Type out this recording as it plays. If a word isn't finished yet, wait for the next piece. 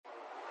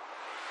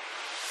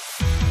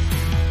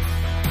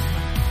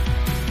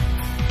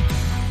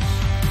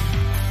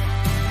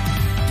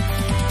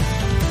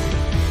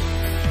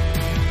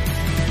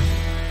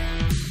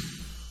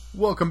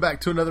Welcome back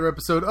to another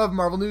episode of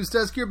Marvel News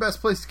Desk, your best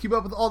place to keep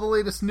up with all the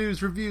latest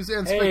news, reviews,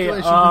 and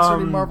speculation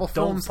concerning Marvel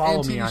films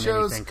and TV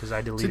shows.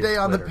 I deleted Today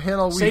on Twitter. the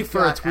panel, we've Save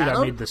for got a tweet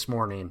Adam. I made this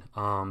morning,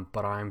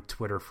 but I'm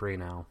Twitter free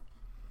now,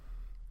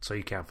 so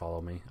you can't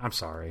follow me. I'm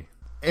sorry.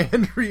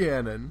 And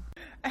Rhiannon.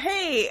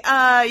 Hey,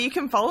 you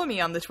can follow me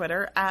on the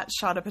Twitter at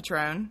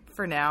ShotAPatron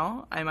for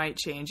now. I might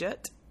change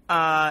it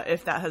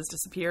if that has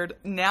disappeared.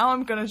 Now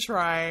I'm going to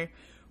try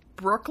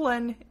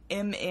Brooklyn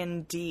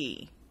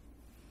MND.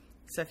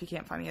 So if you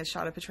can't find me as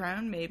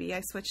ShotAPatron, maybe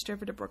I switched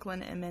over to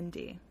Brooklyn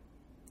MND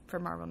for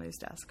Marvel News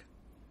Desk.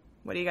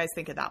 What do you guys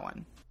think of that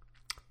one?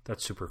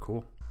 That's super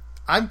cool.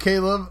 I'm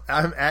Caleb.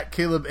 I'm at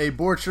Caleb A.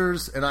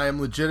 Borchers, and I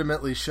am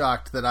legitimately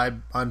shocked that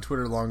I'm on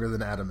Twitter longer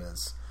than Adam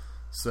is.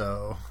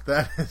 So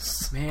that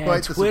is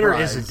quite the Twitter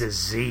surprise. is a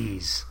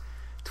disease.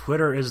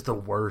 Twitter is the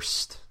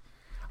worst.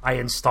 I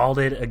installed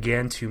it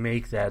again to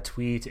make that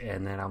tweet,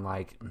 and then I'm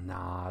like,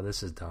 nah,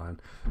 this is done.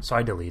 So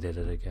I deleted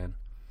it again.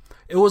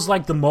 It was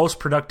like the most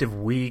productive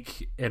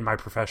week in my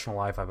professional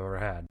life I've ever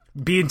had.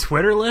 Being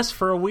Twitterless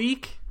for a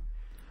week?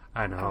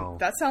 I know.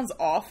 That sounds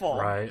awful.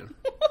 Right.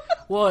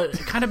 Well, it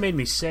kind of made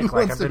me sick.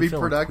 Like, I've been feeling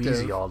productive?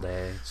 queasy all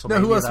day. So No,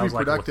 maybe who wants that to be was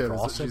like productive, a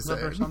withdrawal is what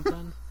you're symptom or saying.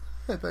 something?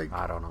 I think.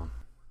 I don't know.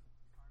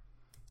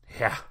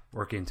 Yeah,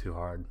 working too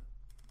hard.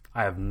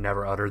 I have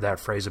never uttered that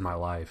phrase in my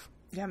life.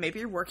 Yeah, maybe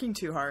you're working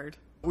too hard.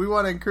 We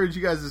want to encourage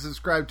you guys to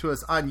subscribe to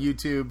us on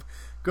YouTube.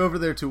 Go over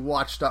there to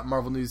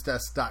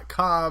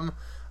watch.marvelnewsdesk.com.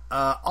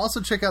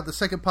 Also, check out the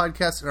second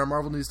podcast in our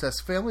Marvel News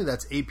Desk family.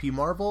 That's AP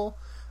Marvel.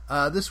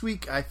 This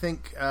week, I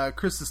think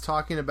Chris is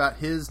talking about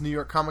his New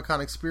York Comic Con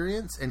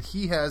experience, and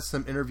he has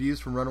some interviews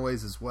from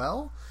Runaways as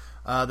well.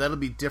 That'll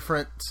be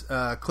different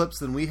clips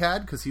than we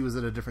had because he was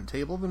at a different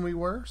table than we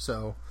were.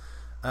 So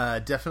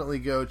definitely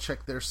go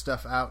check their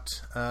stuff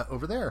out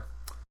over there.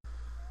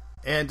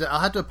 And I'll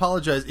have to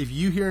apologize if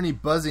you hear any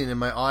buzzing in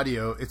my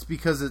audio. It's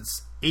because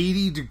it's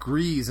 80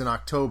 degrees in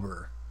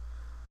October.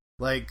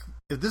 Like,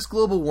 if this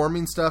global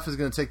warming stuff is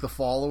going to take the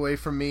fall away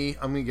from me,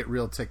 I'm going to get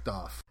real ticked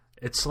off.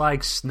 It's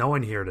like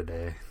snowing here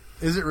today.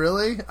 Is it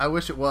really? I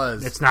wish it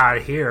was. It's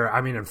not here.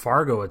 I mean, in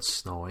Fargo it's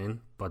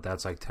snowing, but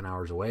that's like 10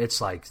 hours away. It's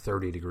like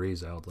 30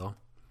 degrees out, though.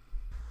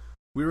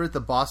 We were at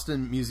the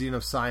Boston Museum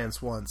of Science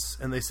once,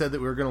 and they said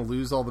that we were going to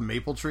lose all the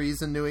maple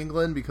trees in New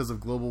England because of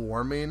global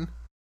warming.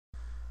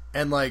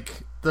 And,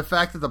 like, the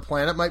fact that the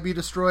planet might be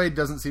destroyed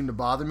doesn't seem to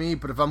bother me,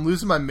 but if I'm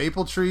losing my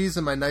maple trees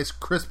and my nice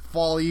crisp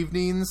fall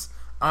evenings,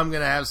 I'm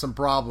going to have some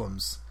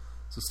problems.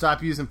 So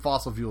stop using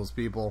fossil fuels,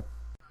 people.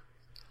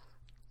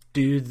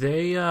 Do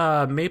they,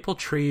 maple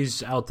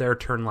trees out there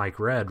turn like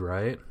red,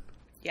 right?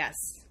 Yes.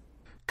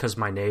 Because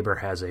my neighbor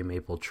has a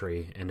maple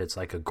tree, and it's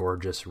like a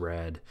gorgeous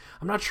red.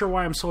 I'm not sure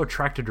why I'm so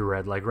attracted to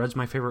red. Like, red's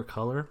my favorite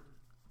color,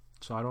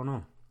 so I don't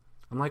know.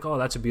 I'm like, oh,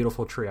 that's a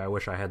beautiful tree. I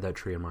wish I had that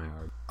tree in my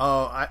yard.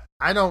 Oh,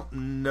 I don't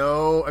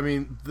know. I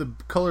mean, the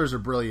colors are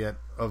brilliant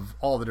of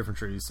all the different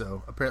trees,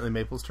 so apparently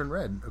maples turn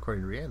red,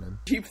 according to Rhiannon.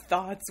 Deep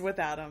thoughts with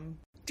Adam.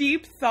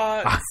 Deep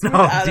thoughts I with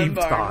know, Adam deep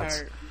Barnhart.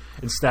 thoughts.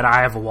 Instead,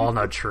 I have a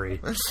walnut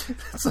tree.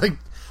 It's like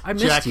I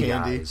missed Jack you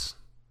Handy. guys.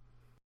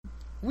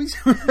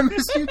 I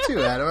miss you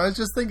too, Adam. I was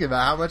just thinking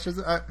about how much is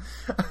it.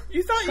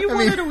 You thought you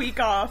wanted a week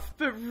off,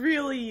 but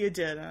really you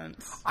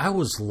didn't. I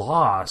was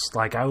lost.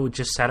 Like, I would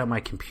just sat at my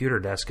computer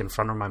desk in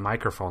front of my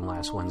microphone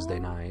last Wednesday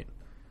night.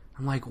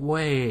 I'm like,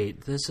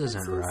 wait, this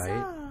isn't so right.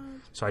 sad.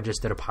 So I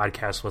just did a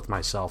podcast with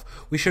myself.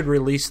 We should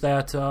release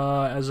that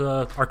as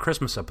our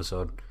Christmas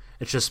episode.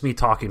 It's just me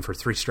talking for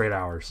 3 straight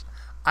hours.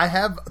 I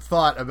have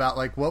thought about,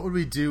 like, what would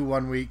we do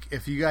one week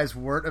if you guys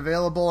weren't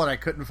available and I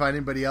couldn't find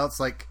anybody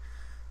else? Like,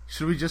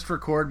 should we just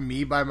record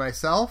me by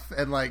myself?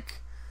 And,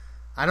 like,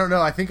 I don't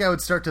know. I think I would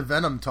start to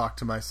Venom talk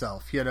to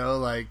myself, you know?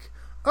 Like,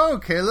 oh,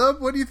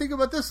 Caleb, what do you think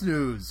about this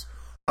news?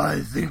 I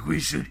think we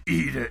should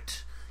eat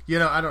it. You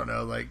know, I don't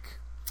know. Like,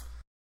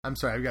 I'm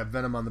sorry, I've got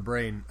Venom on the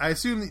brain. I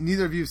assume that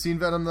neither of you have seen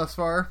Venom thus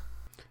far?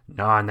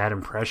 No, and that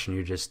impression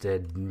you just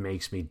did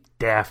makes me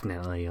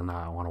definitely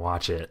not want to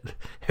watch it.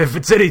 If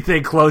it's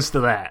anything close to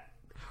that,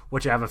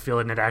 which I have a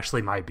feeling it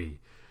actually might be.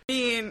 I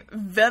mean,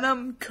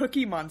 Venom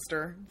Cookie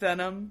Monster.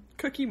 Venom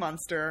Cookie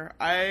Monster.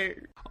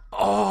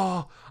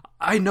 Oh,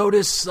 I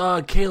noticed,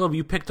 Caleb,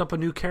 you picked up a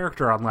new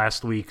character on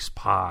last week's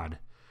pod.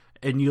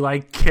 And you,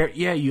 like,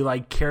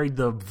 carried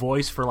the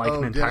voice for, like,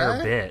 an did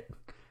entire I? bit.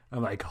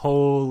 I'm like,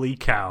 holy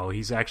cow,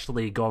 he's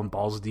actually going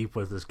balls deep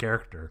with his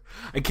character.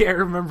 I can't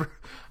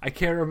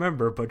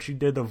remember, but you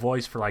did the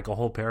voice for, like, a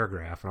whole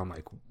paragraph. And I'm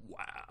like,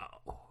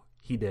 wow,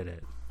 he did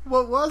it.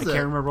 What was it? I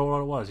can't remember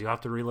what it was. You'll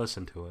have to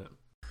re-listen to it.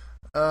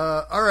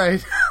 All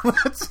right.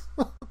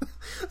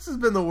 This has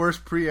been the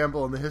worst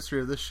preamble in the history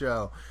of this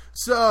show.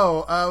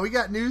 So, we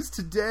got news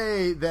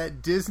today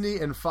that Disney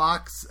and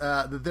Fox,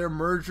 that their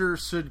merger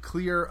should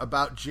clear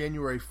about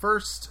January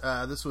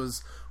 1st. This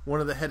was one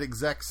of the head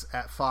execs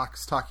at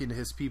Fox talking to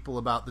his people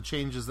about the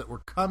changes that were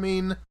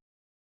coming.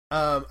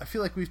 I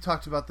feel like we've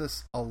talked about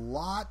this a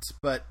lot,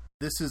 but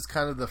this is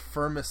kind of the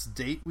firmest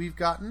date we've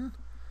gotten.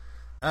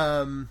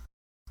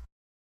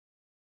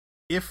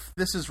 if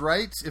this is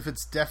right, if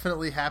it's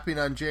definitely happening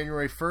on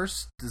January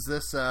 1st, does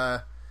this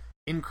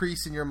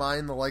increase in your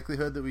mind the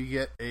likelihood that we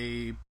get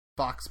a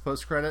Fox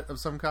post-credit of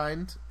some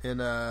kind in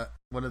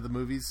one of the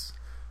movies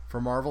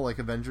for Marvel, like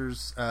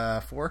Avengers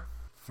 4?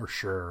 For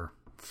sure.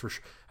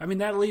 I mean,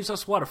 that leaves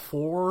us, 4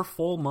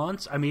 full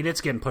months? I mean,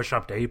 it's getting pushed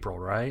up to April,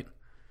 right?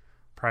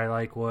 Probably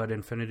like what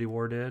Infinity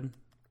War did?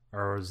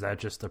 Or is that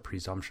just a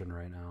presumption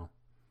right now?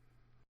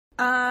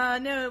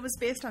 No, it was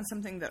based on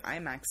something that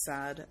IMAX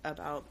said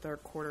about their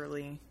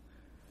quarterly,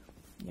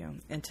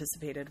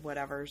 anticipated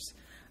whatevers.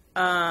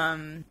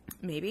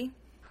 Maybe.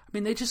 I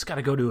mean, they just got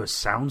to go to a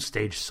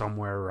soundstage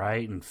somewhere,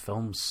 right, and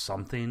film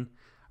something.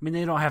 I mean,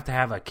 they don't have to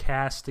have a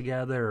cast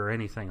together or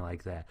anything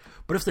like that.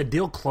 But if the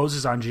deal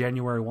closes on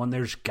January 1,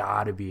 there's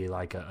got to be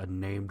like a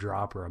name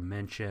drop or a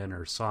mention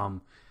or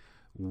some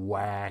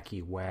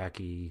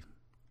wacky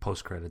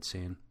post-credit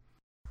scene.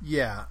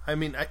 Yeah, I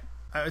mean,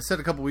 I said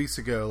a couple weeks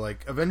ago,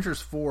 like,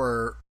 Avengers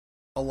 4,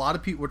 a lot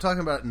of people, we're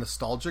talking about it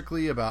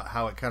nostalgically, about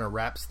how it kind of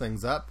wraps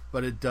things up,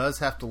 but it does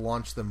have to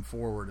launch them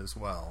forward as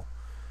well.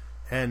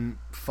 And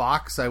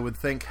Fox, I would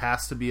think,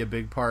 has to be a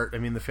big part. I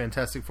mean, the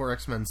Fantastic Four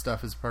X-Men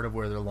stuff is part of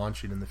where they're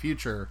launching in the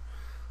future.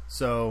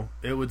 So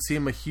it would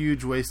seem a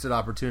huge wasted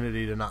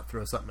opportunity to not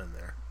throw something in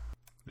there.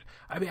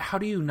 I mean, how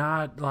do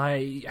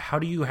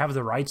you have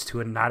the rights to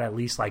it and not at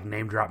least, like,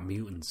 name drop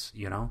mutants,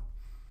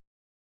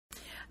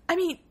 I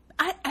mean,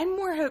 I'm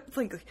more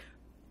like,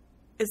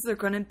 is there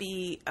going to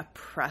be a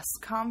press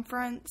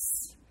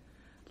conference?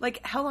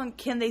 Like, how long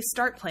can they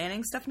start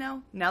planning stuff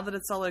now that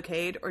it's all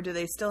okayed? Or do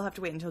they still have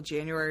to wait until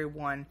January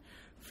 1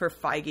 for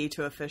Feige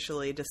to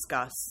officially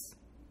discuss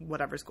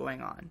whatever's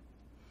going on?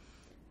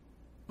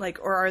 Like,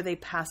 or are they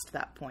past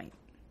that point?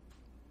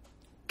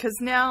 Because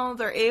now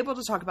they're able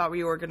to talk about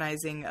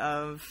reorganizing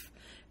of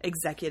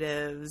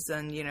executives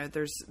and,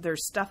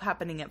 there's stuff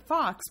happening at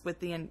Fox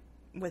with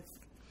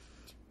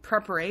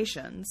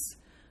preparations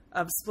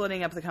of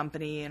splitting up the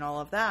company and all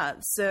of that.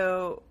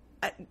 So,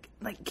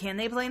 can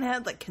they plan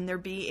ahead? Like, can there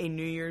be a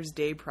New Year's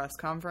Day press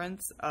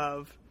conference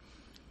of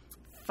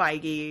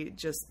Feige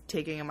just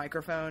taking a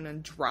microphone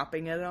and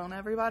dropping it on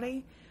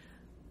everybody?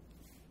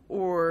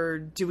 Or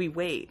do we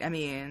wait? I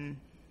mean,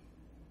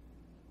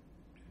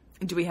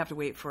 do we have to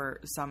wait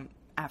for some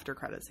after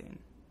credit scene?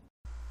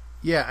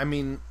 Yeah, I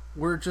mean,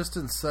 we're just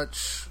in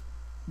such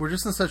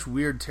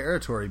weird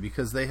territory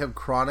because they have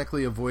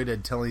chronically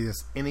avoided telling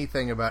us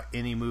anything about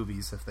any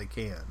movies if they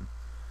can.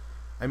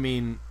 I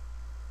mean,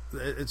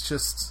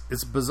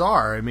 it's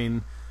bizarre. I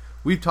mean,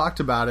 we've talked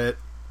about it.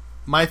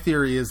 My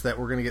theory is that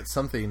we're going to get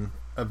something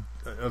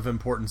of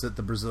importance at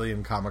the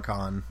Brazilian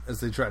Comic-Con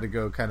as they try to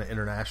go kind of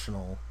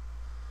international.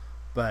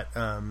 But,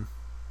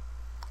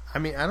 I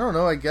mean, I don't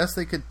know. I guess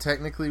they could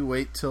technically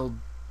wait till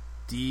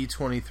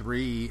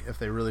D23 if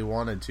they really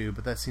wanted to,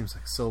 but that seems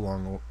like so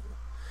long.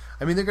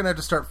 I mean, they're going to have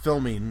to start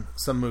filming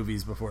some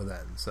movies before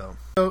then. So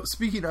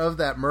speaking of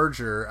that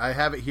merger, I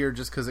have it here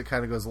just because it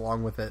kind of goes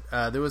along with it.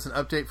 There was an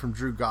update from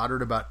Drew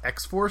Goddard about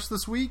X-Force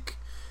this week,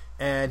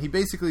 and he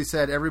basically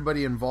said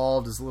everybody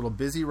involved is a little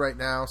busy right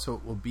now, so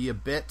it will be a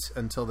bit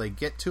until they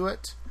get to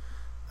it.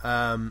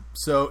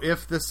 So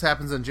if this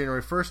happens on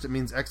January 1st, it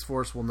means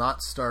X-Force will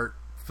not start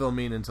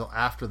filming until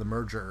after the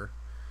merger.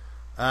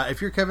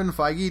 If you're Kevin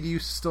Feige, do you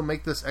still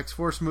make this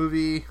X-Force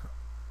movie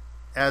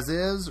as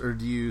is, or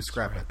do you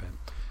scrap it?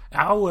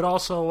 I would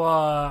also,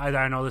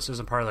 I know this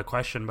isn't part of the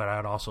question, but I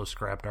would also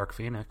scrap Dark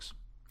Phoenix,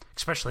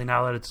 especially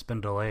now that it's been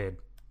delayed.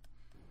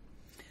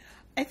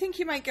 I think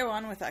you might go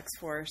on with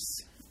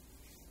X-Force.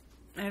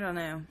 I don't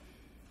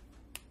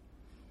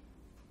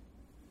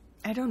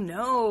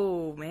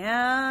know,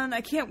 man.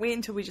 I can't wait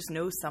until we just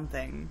know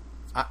something.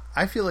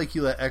 I feel like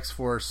you let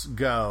X-Force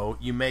go,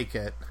 you make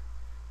it,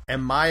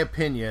 and my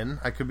opinion,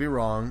 I could be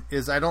wrong,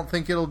 is I don't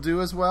think it'll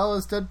do as well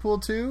as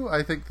Deadpool 2.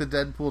 I think the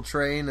Deadpool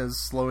train is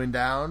slowing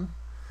down.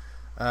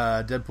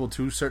 Deadpool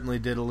 2 certainly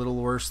did a little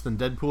worse than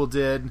Deadpool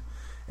did,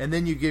 and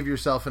then you give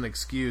yourself an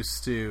excuse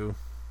to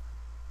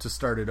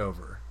start it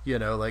over.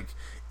 Like,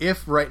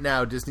 if right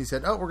now Disney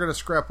said, oh, we're going to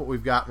scrap what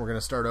we've got and we're going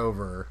to start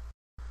over,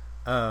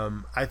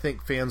 I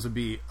think fans would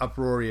be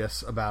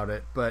uproarious about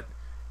it. But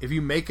if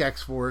you make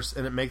X-Force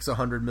and it makes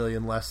 $100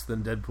 million less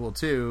than Deadpool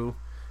 2,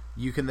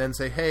 you can then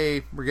say,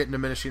 hey, we're getting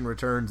diminishing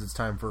returns, it's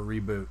time for a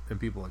reboot,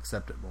 and people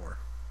accept it more.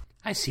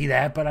 I see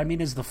that, but I mean,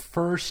 is the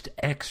first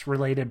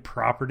X-related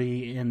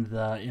property in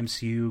the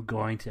MCU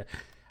going to...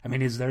 I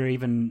mean, is there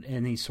even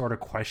any sort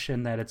of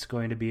question that it's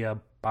going to be a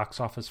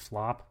box office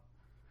flop?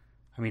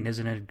 I mean,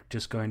 isn't it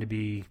just going to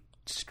be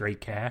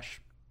straight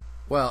cash?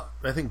 Well,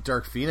 I think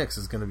Dark Phoenix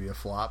is going to be a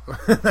flop.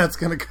 That's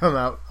going to come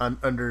out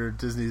under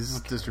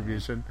Disney's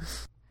distribution.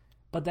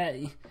 But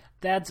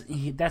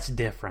that's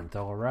different,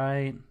 though,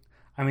 right?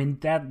 I mean,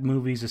 that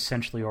movie's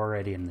essentially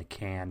already in the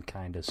can,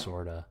 kind of,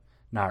 sort of.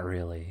 Not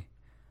really.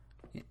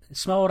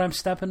 Smell what I'm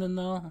stepping in,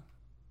 though?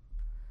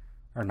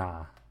 Or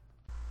nah?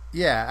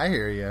 Yeah, I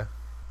hear you.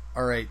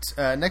 All right,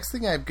 next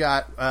thing I've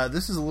got,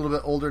 this is a little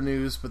bit older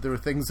news, but there were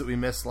things that we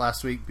missed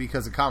last week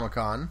because of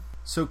Comic-Con.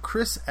 So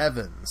Chris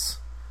Evans,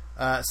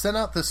 sent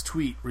out this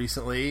tweet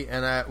recently,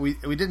 and we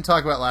didn't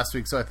talk about it last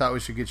week, so I thought we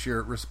should get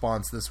your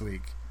response this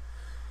week.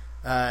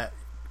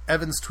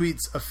 Evan's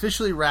tweets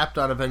officially wrapped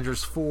on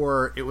Avengers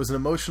 4. It was an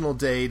emotional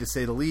day, to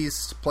say the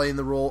least. Playing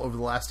the role over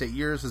the last 8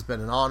 years has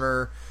been an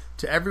honor.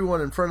 To everyone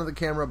in front of the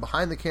camera,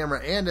 behind the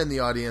camera, and in the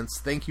audience,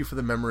 thank you for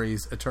the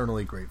memories.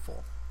 Eternally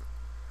grateful.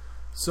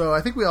 So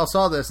I think we all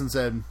saw this and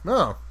said,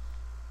 oh,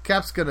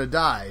 Cap's gonna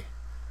die.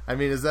 I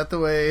mean, is that the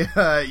way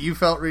you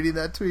felt reading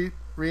that tweet,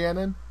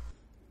 Rhiannon?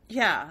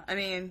 Yeah, I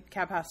mean,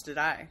 Cap has to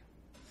die.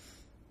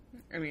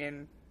 I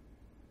mean,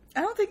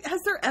 I don't think...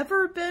 Has there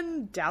ever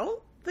been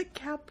doubt that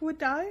Cap would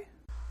die?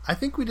 I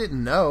think we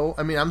didn't know.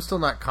 I mean, I'm still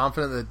not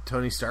confident that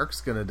Tony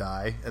Stark's gonna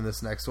die in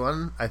this next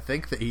one. I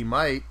think that he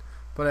might,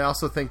 but I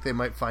also think they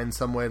might find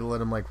some way to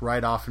let him, like,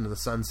 ride off into the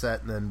sunset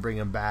and then bring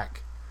him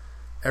back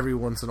every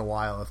once in a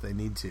while if they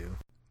need to.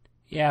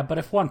 Yeah, but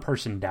if one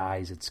person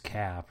dies, it's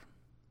Cap.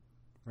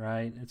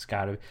 Right? It's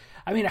gotta be.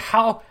 I mean,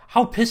 how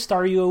pissed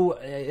are you,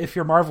 if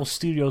you're Marvel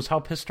Studios, how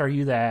pissed are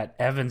you that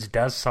Evans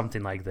does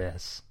something like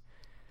this?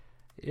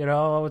 You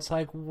know, it's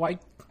like, why...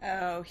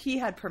 Oh, he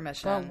had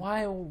permission. But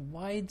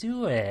why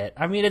do it?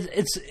 I mean,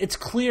 it's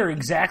clear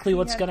exactly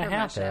what's going to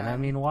happen. I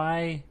mean,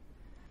 why...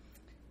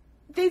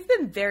 They've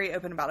been very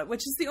open about it,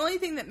 which is the only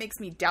thing that makes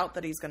me doubt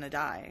that he's going to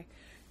die.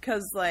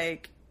 Because,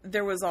 like,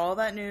 there was all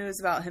that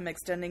news about him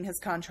extending his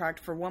contract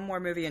for one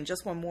more movie and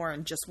just one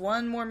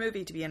more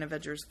movie to be in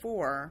Avengers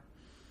 4.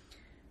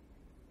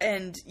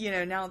 And, you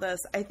know, now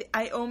this,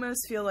 I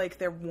almost feel like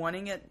they're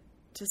wanting it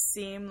to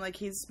seem like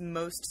he's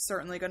most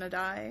certainly going to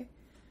die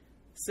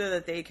so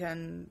that they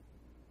can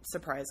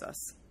surprise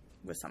us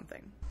with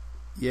something.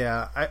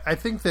 Yeah, I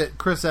think that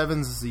Chris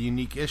Evans is a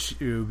unique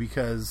issue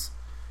because,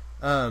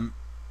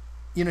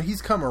 you know,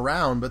 he's come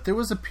around, but there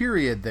was a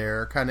period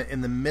there kind of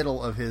in the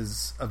middle of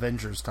his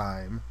Avengers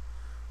time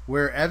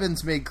where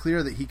Evans made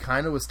clear that he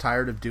kind of was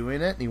tired of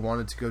doing it and he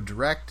wanted to go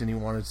direct and he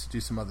wanted to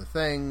do some other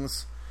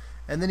things.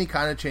 And then he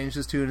kind of changed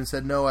his tune and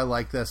said, no, I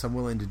like this. I'm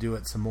willing to do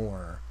it some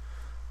more.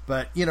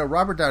 But, you know,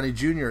 Robert Downey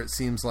Jr., it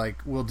seems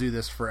like, will do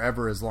this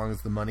forever as long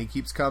as the money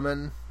keeps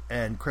coming.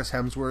 And Chris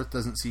Hemsworth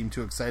doesn't seem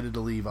too excited to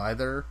leave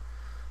either.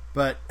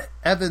 But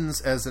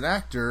Evans, as an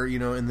actor, you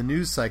know, in the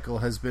news cycle,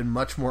 has been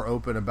much more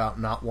open about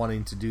not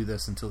wanting to do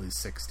this until he's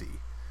 60.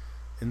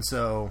 And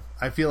so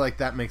I feel like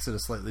that makes it a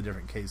slightly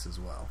different case as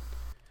well.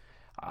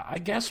 I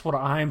guess what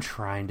I'm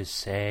trying to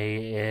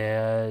say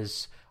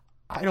is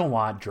I don't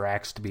want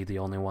Drax to be the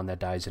only one that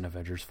dies in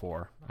Avengers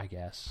 4, I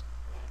guess.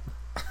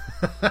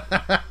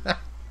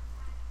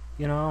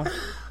 You know?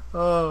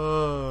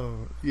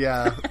 Oh,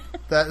 yeah.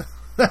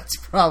 That's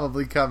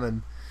probably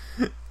coming.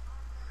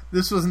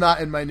 This was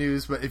not in my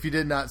news, but if you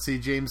did not see,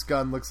 James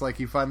Gunn looks like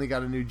he finally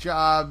got a new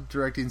job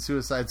directing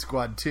Suicide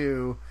Squad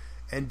 2,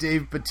 and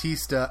Dave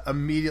Bautista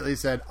immediately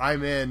said,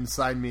 I'm in,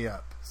 sign me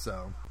up.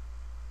 So,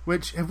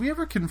 which, have we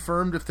ever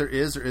confirmed if there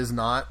is or is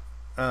not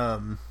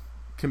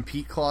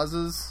compete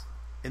clauses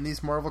in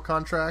these Marvel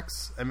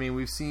contracts? I mean,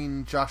 we've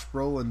seen Josh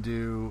Brolin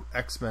do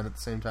X-Men at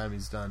the same time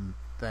he's done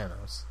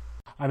Thanos.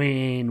 I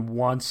mean,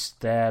 once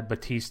that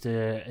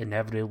Bautista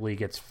inevitably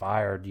gets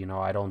fired, you know,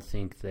 I don't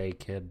think they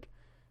could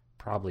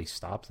probably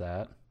stop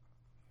that.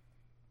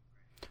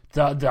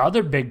 The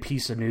other big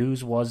piece of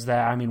news was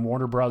that, I mean,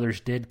 Warner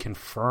Brothers did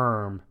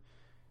confirm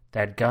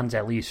that Gunn's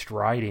at least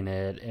writing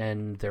it,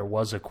 and there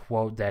was a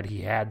quote that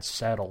he had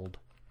settled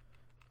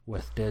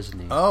with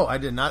Disney. Oh, I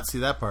did not see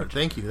that part.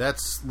 Thank you.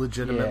 That's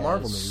legitimate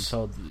Marvel news.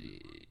 So,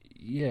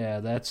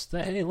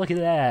 hey, look at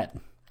that.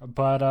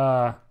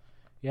 But,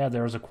 yeah,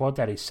 there was a quote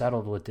that he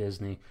settled with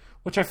Disney,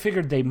 which I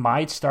figured they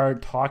might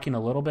start talking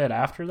a little bit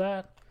after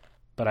that.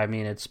 But, I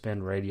mean, it's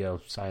been radio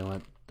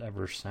silent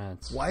ever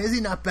since. Why is he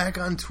not back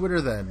on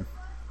Twitter then?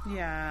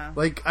 Yeah.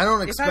 Like, I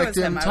don't expect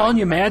him... I'm telling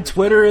you, man,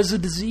 Twitter is a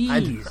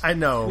disease. I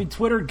know. I mean,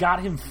 Twitter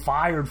got him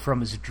fired from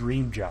his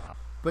dream job.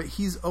 But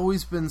he's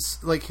always been...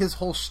 Like, his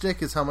whole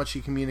shtick is how much he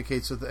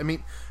communicates with... I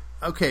mean,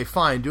 okay,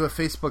 fine, do a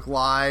Facebook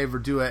Live or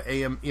do a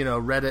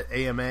Reddit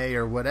AMA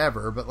or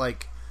whatever, but,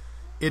 like,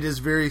 it is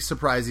very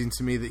surprising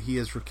to me that he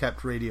has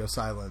kept radio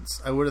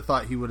silence. I would have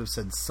thought he would have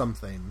said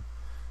something.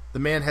 The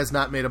man has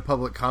not made a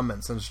public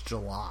comment since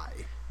July.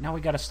 Now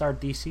we got to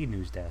start DC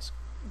News Desk.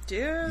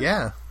 Dude.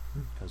 Yeah.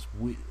 Because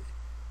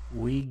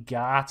we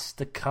got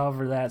to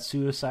cover that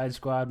Suicide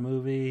Squad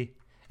movie.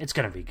 It's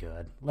going to be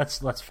good. Let's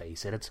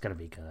face it. It's going to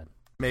be good.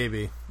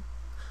 Maybe.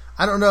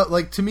 I don't know.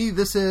 Like, to me,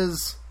 this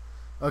is...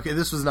 Okay,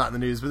 this was not in the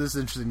news, but this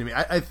is interesting to me.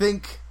 I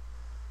think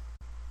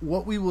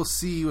what we will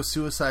see with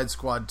Suicide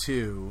Squad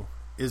 2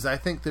 is I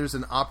think there's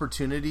an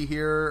opportunity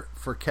here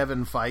for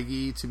Kevin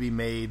Feige to be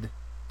made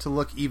to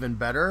look even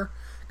better.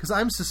 Because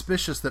I'm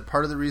suspicious that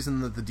part of the reason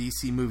that the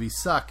DC movies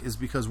suck is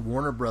because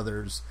Warner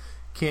Brothers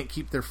can't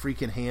keep their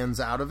freaking hands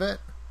out of it.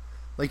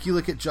 Like, you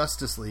look at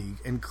Justice League,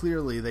 and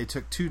clearly they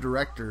took two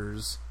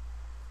directors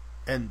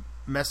and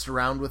messed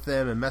around with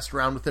them and messed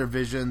around with their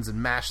visions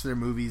and mashed their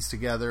movies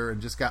together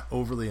and just got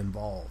overly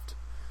involved.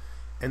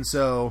 And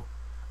so,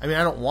 I mean,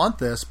 I don't want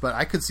this, but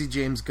I could see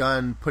James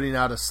Gunn putting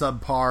out a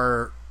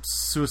subpar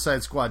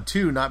Suicide Squad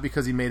 2, not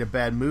because he made a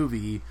bad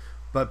movie,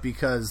 but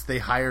because they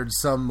hired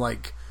some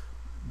like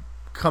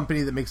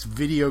company that makes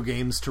video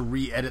games to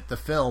re-edit the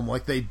film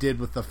like they did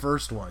with the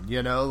first one,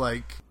 you know,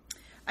 like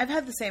I've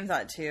had the same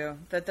thought too,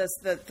 that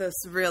this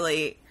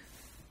really,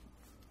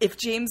 if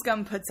James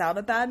Gunn puts out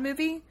a bad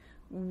movie,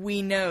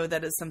 we know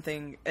that it's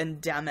something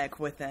endemic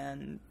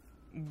within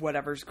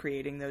whatever's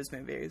creating those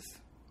movies,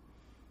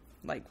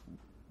 like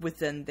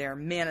within their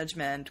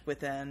management,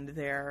 within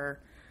their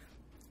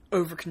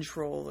over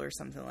control or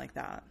something like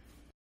that.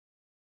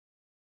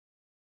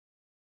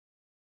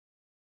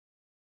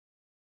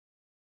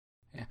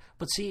 Yeah.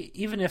 But see,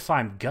 even if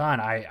I'm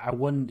Gunn, I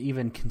wouldn't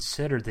even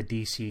consider the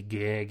DC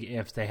gig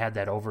if they had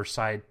that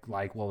oversight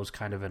like what was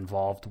kind of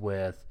involved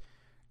with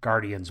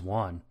Guardians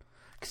 1.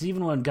 Because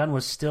even when Gunn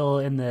was still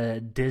on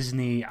the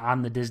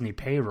Disney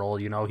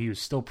payroll, you know, he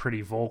was still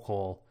pretty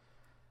vocal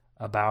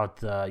about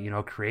the, you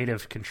know,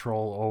 creative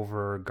control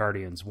over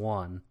Guardians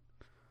 1.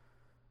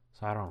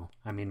 So I don't know.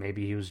 I mean,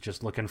 maybe he was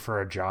just looking for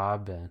a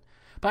job.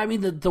 But I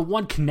mean, the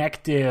one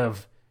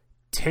connective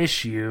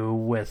tissue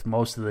with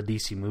most of the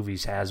DC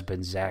movies has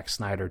been Zack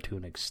Snyder to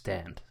an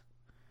extent.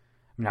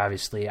 I mean,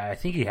 obviously, I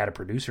think he had a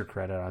producer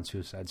credit on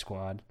Suicide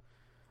Squad.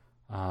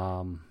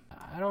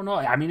 I don't know.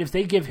 I mean, if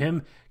they give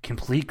him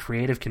complete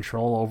creative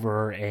control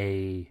over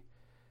a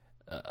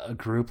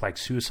group like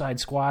Suicide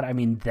Squad, I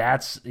mean,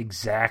 that's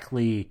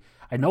exactly...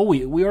 I know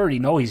we already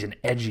know he's an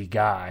edgy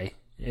guy,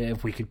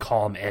 if we could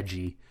call him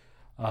edgy.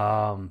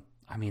 I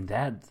mean,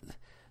 that...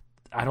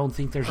 I don't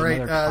think there's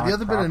another the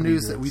other bit of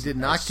news that we did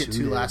not get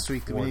to last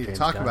week that we need to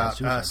talk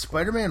about,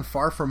 Spider-Man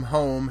Far From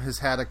Home has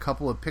had a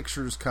couple of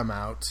pictures come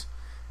out,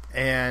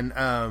 and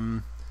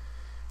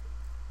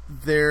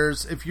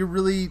there's, if you're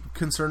really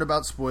concerned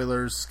about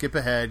spoilers, skip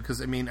ahead,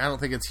 because I mean, I don't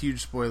think it's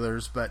huge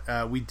spoilers, but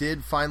we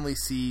did finally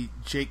see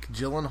Jake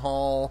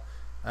Gyllenhaal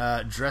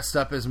dressed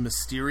up as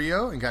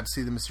Mysterio and got to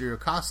see the Mysterio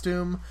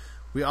costume.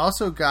 We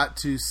also got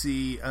to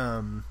see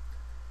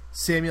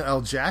Samuel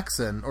L.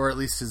 Jackson, or at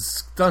least his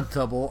stunt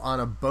double,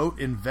 on a boat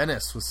in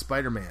Venice with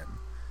Spider-Man.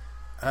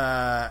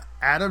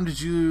 Adam,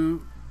 did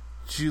you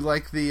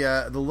like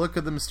the look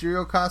of the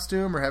Mysterio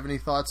costume, or have any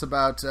thoughts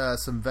about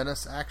some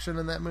Venice action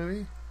in that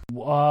movie?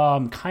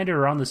 Kind of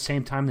around the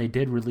same time they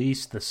did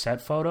release the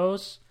set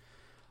photos,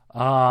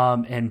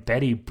 and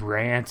Betty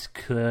Brant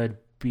could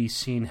be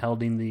seen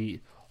holding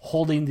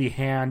the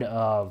hand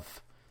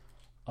of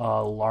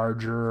a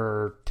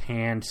larger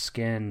tanned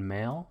skin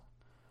male.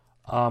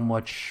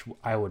 Which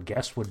I would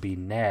guess would be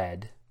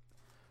Ned.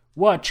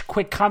 Which,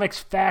 quick comics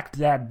fact,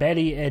 that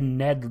Betty and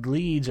Ned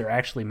Leeds are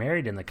actually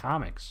married in the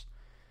comics.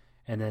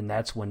 And then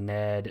that's when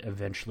Ned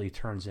eventually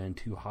turns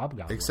into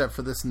Hobgoblin. Except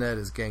for this Ned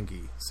is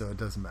Genki, so it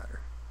doesn't matter.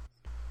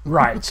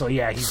 Right, so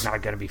yeah, he's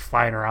not going to be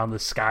flying around the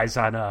skies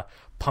on a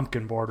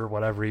pumpkin board or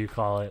whatever you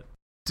call it.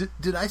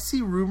 Did I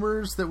see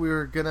rumors that we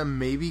were going to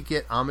maybe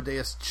get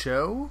Amadeus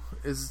Cho?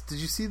 Did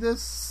you see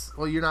this?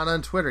 Well, you're not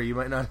on Twitter. You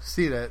might not have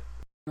seen it.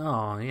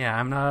 Oh, yeah,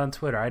 I'm not on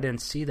Twitter. I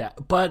didn't see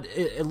that. But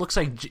it looks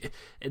like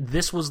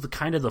this was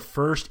the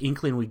first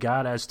inkling we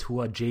got as to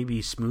what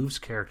J.B. Smooth's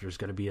character is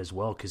going to be as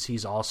well, because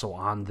he's also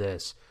on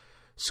this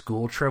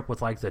school trip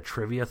with, like, the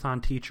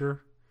Triviathon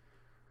teacher,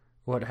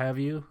 what have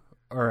you.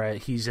 Or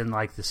he's in,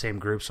 like, the same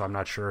group, so I'm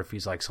not sure if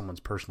he's, like,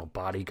 someone's personal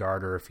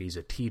bodyguard, or if he's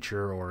a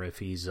teacher, or if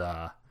he's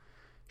a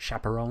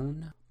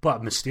chaperone.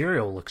 But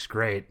Mysterio looks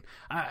great.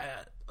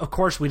 Of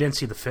course, we didn't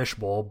see the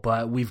fishbowl,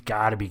 but we've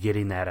got to be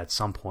getting that at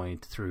some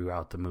point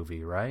throughout the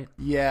movie, right?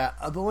 Yeah,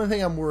 the only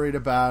thing I'm worried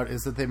about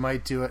is that they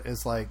might do it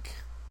as, like,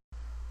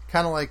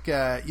 kind of like,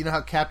 you know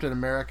how Captain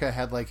America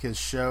had, like, his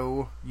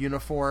show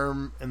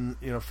uniform and,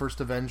 you know,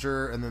 First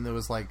Avenger, and then there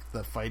was, like,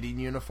 the fighting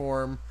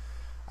uniform.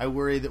 I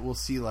worry that we'll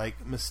see,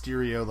 like,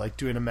 Mysterio, like,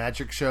 doing a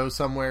magic show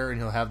somewhere, and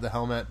he'll have the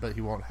helmet, but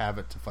he won't have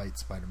it to fight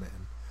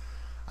Spider-Man.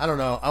 I don't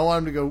know. I want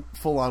him to go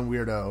full-on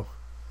weirdo.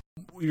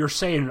 You're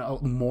saying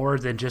more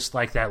than just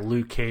like that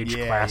Luke Cage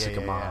classic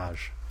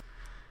homage,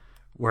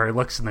 where he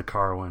looks in the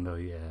car window,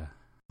 yeah.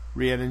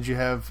 Rhiannon, did you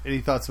have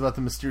any thoughts about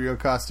the Mysterio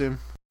costume?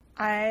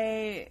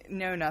 I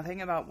know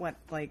nothing about what,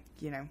 like,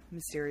 you know,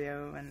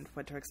 Mysterio and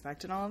what to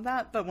expect and all of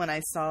that, but when I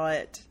saw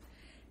it,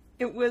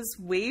 it was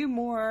way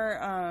more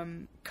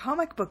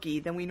comic booky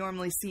than we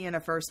normally see in a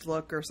first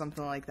look or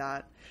something like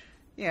that.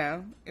 You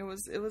know, it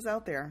was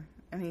out there.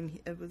 I mean,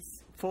 it was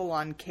full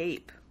on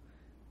cape,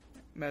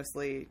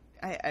 mostly.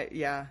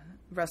 Yeah,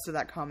 rest of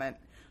that comment.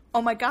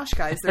 Oh my gosh,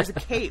 guys, there's a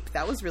cape.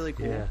 That was really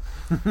cool.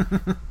 Yeah.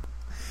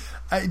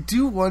 I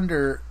do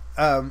wonder,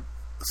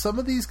 some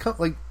of these,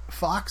 like,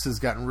 Fox has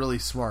gotten really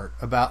smart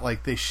about,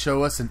 like, they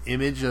show us an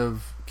image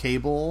of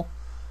Cable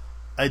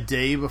a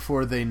day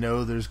before they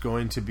know there's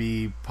going to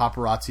be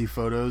paparazzi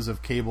photos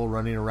of Cable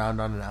running around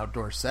on an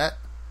outdoor set.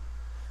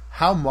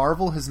 How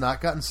Marvel has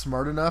not gotten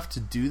smart enough to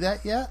do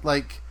that yet?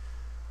 Like,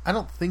 I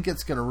don't think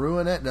it's going to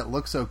ruin it, and it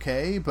looks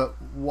okay, but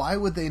why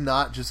would they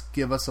not just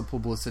give us a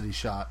publicity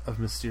shot of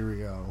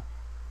Mysterio?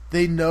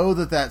 They know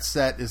that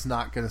set is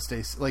not going to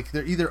stay... Like,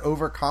 they're either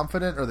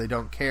overconfident or they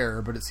don't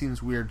care, but it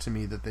seems weird to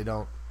me that they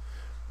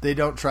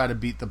don't try to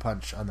beat the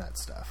punch on that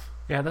stuff.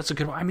 Yeah, that's a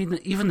good one. I mean,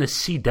 even the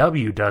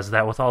CW does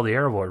that with all the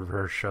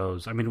Arrowverse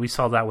shows. I mean, we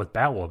saw that with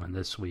Batwoman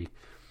this week.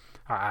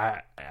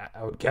 I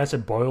would guess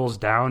it boils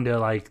down to,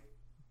 like,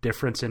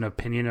 difference in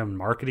opinion of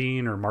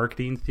marketing or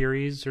marketing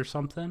theories or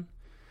something.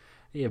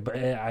 Yeah, but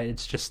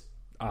it's just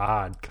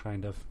odd,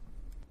 kind of.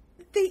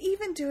 They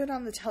even do it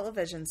on the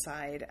television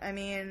side. I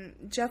mean,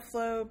 Jeff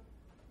Loeb,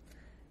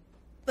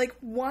 like,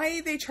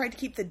 why they tried to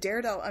keep the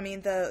Daredevil, I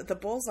mean, the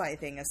Bullseye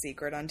thing a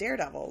secret on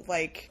Daredevil.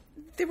 Like,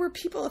 there were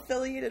people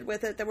affiliated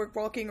with it that were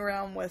walking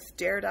around with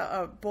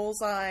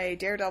Bullseye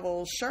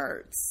Daredevil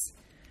shirts.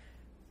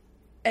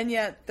 And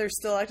yet, they're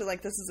still acting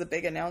like this is a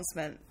big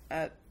announcement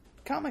at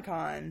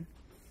Comic-Con.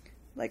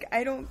 Like,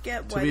 I don't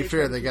get why. To be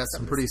fair, they got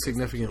some pretty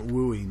significant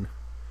wooing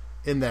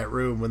in that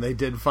room when they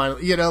did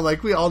finally, you know,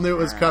 like, we all knew it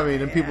was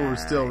coming, and people were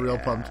still real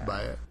pumped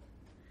by it.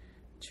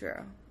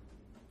 True.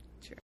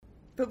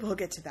 But we'll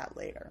get to that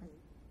later.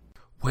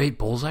 Wait,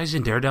 Bullseye's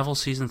in Daredevil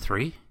Season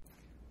 3?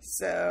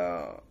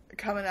 So,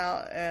 coming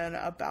out in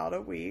about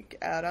a week,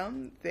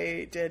 Adam,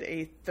 they did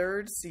a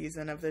third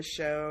season of the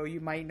show.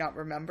 You might not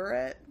remember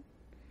it.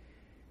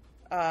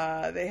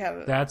 They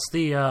have... That's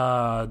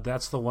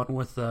the one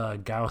with the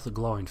guy with the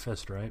glowing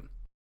fist, right?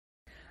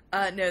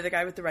 No, the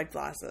guy with the red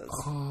glasses.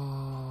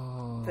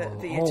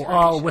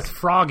 With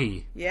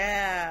Froggy.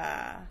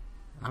 Yeah.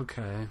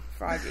 Okay.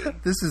 Froggy.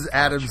 This is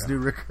Adam's new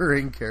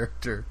recurring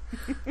character.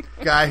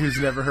 Guy who's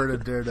never heard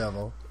of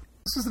Daredevil.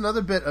 This is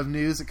another bit of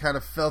news that kind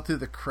of fell through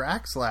the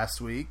cracks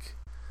last week.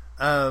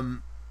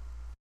 That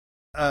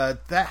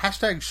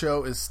hashtag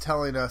show is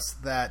telling us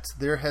that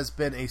there has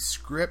been a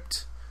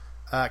script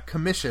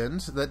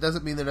commissioned. That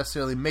doesn't mean they're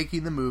necessarily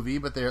making the movie,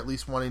 but they're at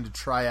least wanting to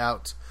try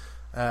out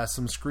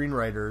some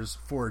screenwriters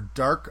for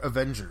Dark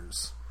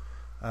Avengers.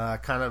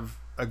 Kind of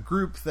a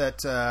group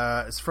that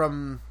is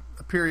from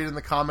a period in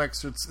the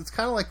comics. It's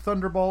kind of like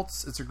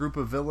Thunderbolts. It's a group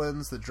of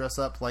villains that dress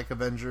up like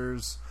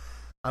Avengers.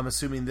 I'm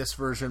assuming this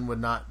version would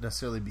not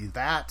necessarily be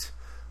that,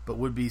 but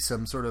would be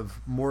some sort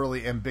of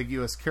morally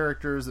ambiguous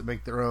characters that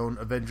make their own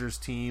Avengers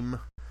team.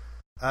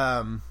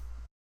 Adam,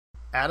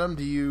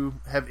 do you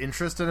have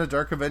interest in a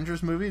Dark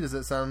Avengers movie? Does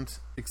that sound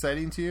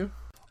exciting to you?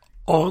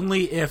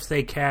 Only if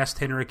they cast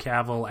Henry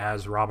Cavill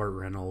as Robert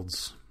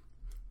Reynolds,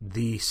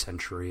 the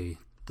Sentry,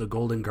 the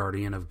Golden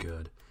Guardian of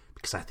Good,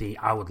 because I think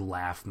I would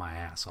laugh my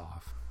ass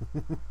off.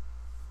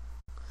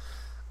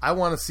 I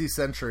want to see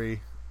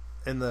Sentry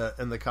in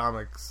the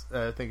comics.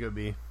 I think it'd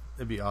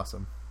be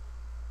awesome.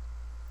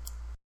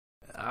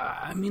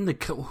 I mean,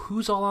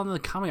 who's all on the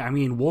comic? I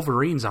mean,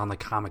 Wolverine's on the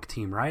comic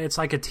team, right? It's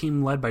like a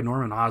team led by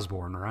Norman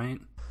Osborn, right?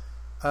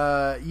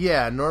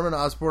 Yeah, Norman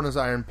Osborn is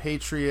Iron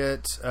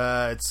Patriot.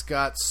 It's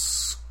got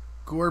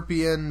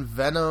Scorpion,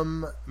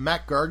 Venom,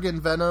 Matt Gargan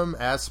Venom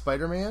as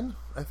Spider-Man,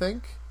 I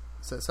think.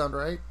 Does that sound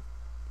right?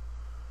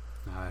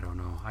 I don't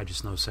know. I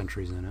just know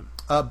Sentry's in it.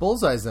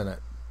 Bullseye's in it.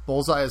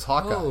 Bullseye is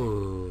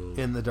Hawkeye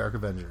in the Dark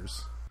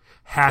Avengers.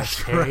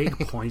 Hashtag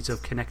right. Points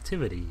of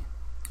connectivity.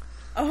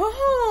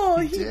 Oh,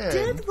 he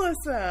did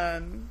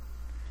listen.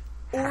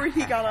 Or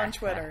he got on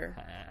Twitter.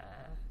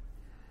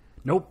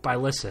 Nope, I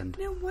listened.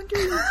 No wonder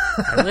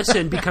I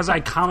listened because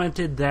I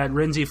commented that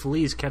Renzi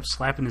Feliz kept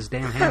slapping his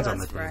damn hands on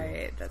the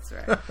table. That's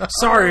right.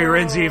 Sorry,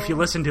 Renzi, if you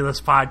listen to this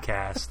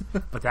podcast,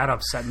 but that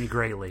upset me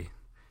greatly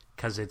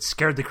because it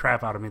scared the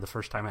crap out of me the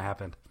first time it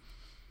happened.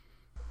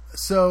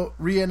 So,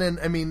 Rhiannon,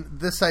 I mean,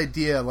 this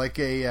idea, like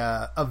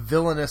a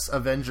villainous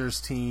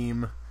Avengers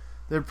team,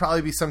 there'd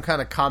probably be some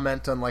kind of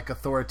comment on, like,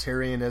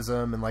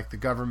 authoritarianism and, like, the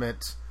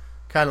government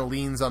kind of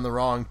leans on the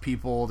wrong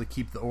people to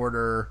keep the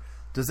order.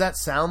 Does that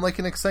sound like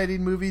an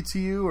exciting movie to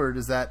you, or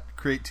does that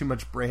create too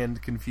much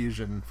brand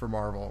confusion for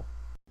Marvel?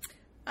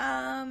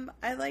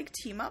 I like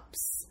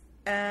team-ups,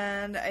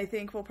 and I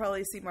think we'll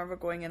probably see Marvel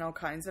going in all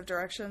kinds of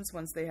directions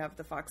once they have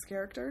the Fox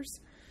characters.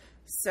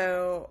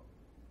 So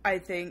I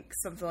think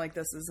something like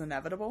this is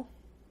inevitable.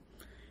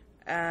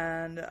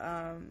 And,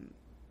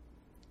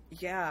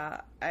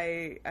 yeah,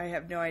 I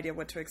have no idea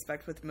what to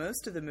expect with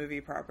most of the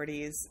movie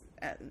properties,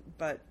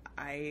 but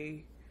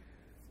I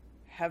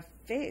have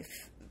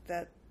faith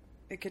that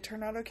it could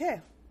turn out okay.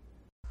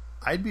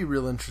 I'd be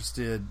real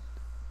interested.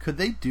 Could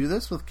they do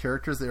this with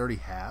characters they already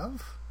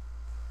have?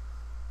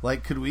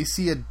 Like, could we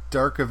see a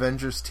Dark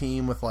Avengers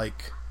team with,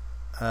 like,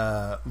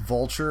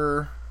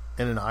 Vulture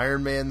in an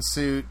Iron Man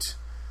suit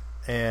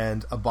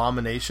and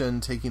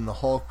Abomination taking the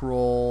Hulk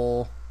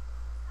role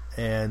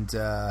and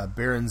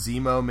Baron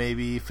Zemo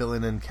maybe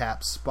filling in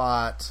Cap's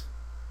spot?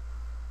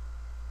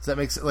 Does that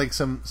make like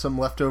some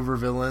leftover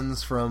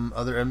villains from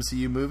other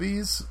MCU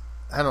movies?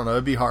 I don't know.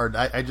 It'd be hard.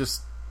 I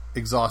just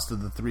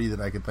exhausted the three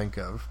that I could think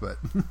of, but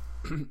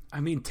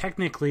I mean,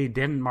 technically,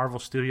 didn't Marvel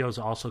Studios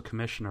also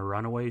commission a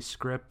Runaway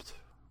script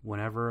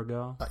whenever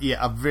ago? Yeah,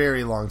 a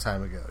very long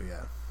time ago,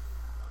 yeah.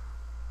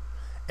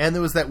 And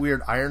there was that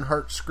weird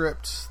Ironheart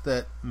script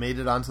that made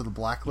it onto the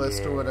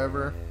blacklist or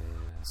whatever.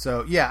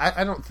 So, yeah,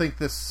 I don't think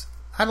this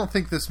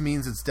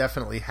means it's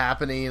definitely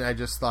happening. I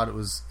just thought it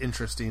was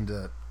interesting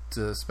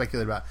to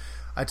speculate about.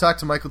 I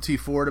talked to Michael T.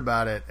 Ford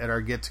about it at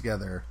our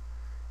get-together,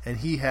 and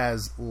he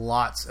has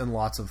lots and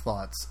lots of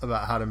thoughts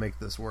about how to make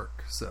this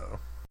work. So,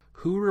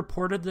 who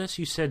reported this?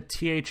 You said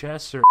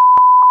THS or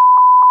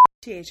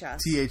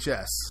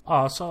THS.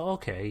 Oh, so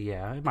okay,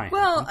 yeah, it might.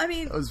 Well, happen. I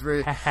mean, that was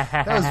very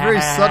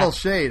subtle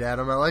shade,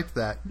 Adam. I liked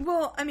that.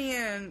 Well, I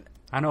mean,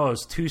 I know it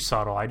was too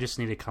subtle. I just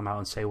need to come out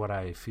and say what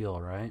I feel,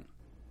 right?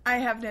 I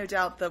have no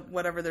doubt that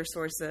whatever their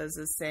source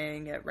is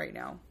saying it right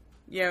now.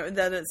 You know,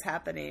 that it's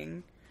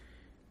happening,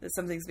 that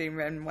something's being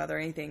written, whether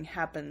anything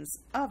happens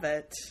of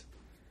it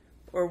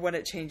or what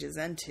it changes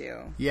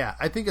into. Yeah,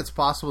 I think it's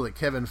possible that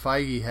Kevin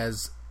Feige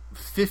has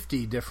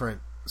 50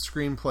 different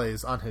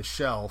screenplays on his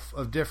shelf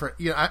of different,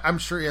 you know, I'm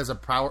sure he has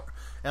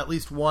at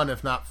least one,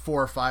 if not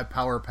 4 or 5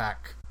 power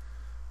pack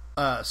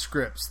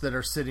scripts that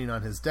are sitting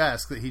on his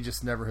desk that he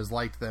just never has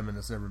liked them and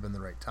it's never been the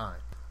right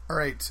time. All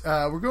right,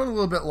 we're going a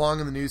little bit long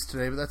in the news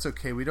today, but that's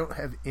okay. We don't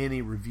have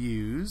any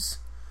reviews.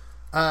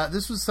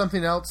 This was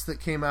something else that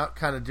came out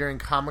kind of during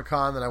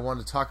Comic-Con that I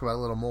wanted to talk about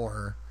a little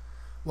more.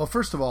 Well,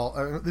 first of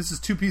all, this is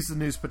 2 pieces of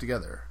news put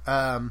together.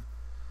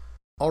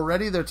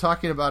 Already they're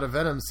talking about a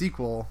Venom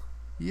sequel.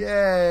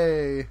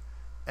 Yay!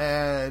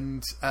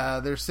 And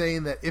they're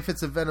saying that if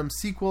it's a Venom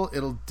sequel,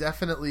 it'll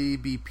definitely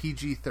be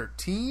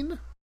PG-13,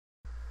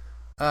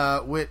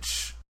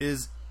 which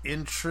is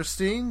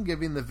interesting,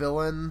 given the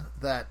villain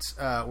that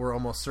we're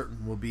almost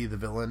certain will be the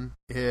villain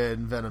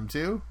in Venom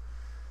 2.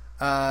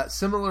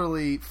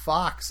 Similarly,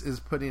 Fox is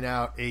putting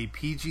out a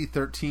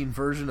PG-13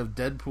 version of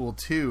Deadpool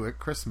 2 at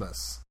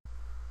Christmas.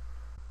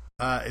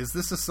 Is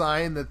this a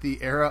sign that the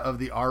era of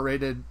the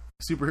R-rated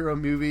superhero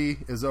movie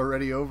is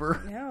already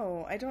over?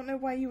 No, I don't know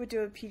why you would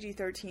do a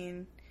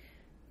PG-13.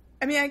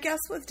 I mean, I guess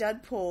with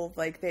Deadpool,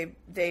 like,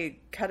 they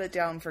cut it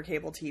down for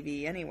cable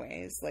TV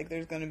anyways. Like,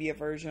 there's going to be a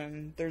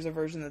version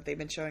that they've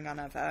been showing on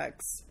FX.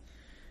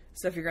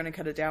 So if you're going to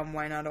cut it down,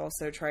 why not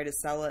also try to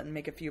sell it and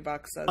make a few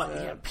bucks as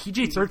a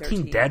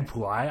PG-13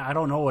 Deadpool? I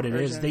don't know what it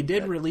is. They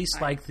did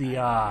release, like, the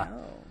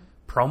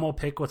promo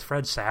pic with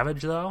Fred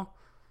Savage, though.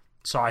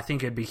 So I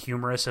think it'd be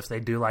humorous if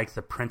they do, like,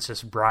 the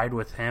Princess Bride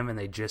with him and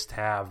they just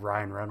have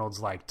Ryan Reynolds,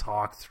 like,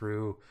 talk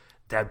through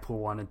Deadpool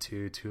 1 and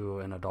 2 to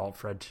an adult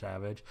Fred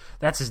Savage.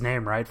 That's his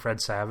name, right? Fred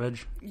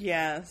Savage?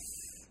 Yes.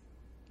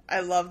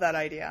 I love that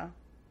idea.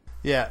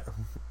 Yeah,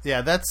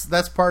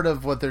 that's part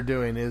of what they're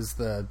doing is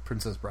the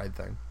Princess Bride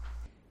thing.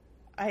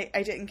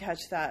 I didn't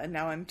catch that, and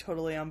now I'm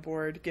totally on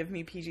board. Give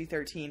me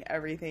PG-13,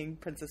 everything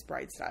Princess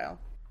Bride style.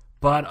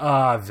 But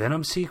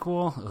Venom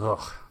sequel?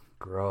 Ugh,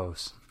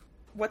 gross.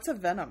 What's a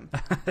Venom?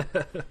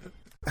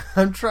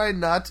 I'm trying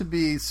not to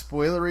be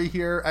spoilery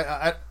here.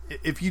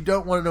 If you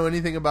don't want to know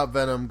anything about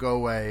Venom, go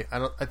away.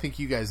 I think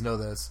you guys know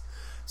this.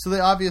 So they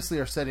obviously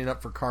are setting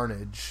up for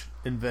Carnage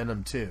in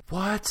Venom 2.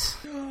 What?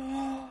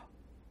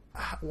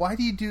 Why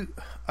do you do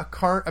a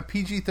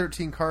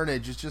PG-13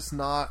 Carnage? It's just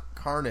not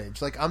Carnage.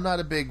 Like, I'm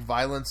not a big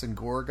violence and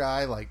gore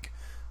guy. Like,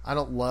 I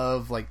don't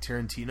love, like,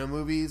 Tarantino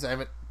movies.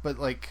 But,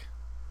 like,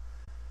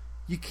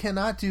 you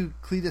cannot do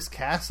Cletus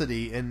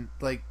Cassidy and,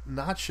 like,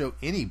 not show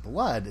any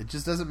blood. It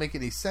just doesn't make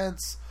any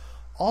sense.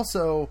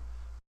 Also,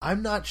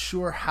 I'm not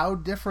sure how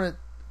different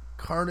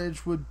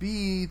Carnage would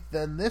be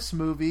than this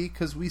movie,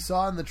 because we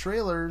saw in the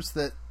trailers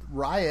that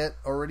Riot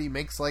already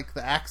makes, like,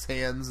 the axe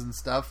hands and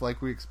stuff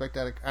like we expect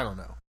out of... I don't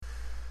know.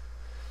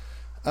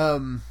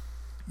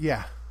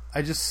 Yeah.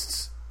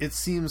 It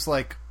seems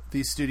like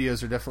these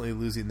studios are definitely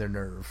losing their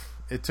nerve.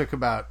 It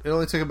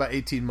only took about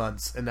 18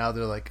 months, and now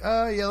they're like,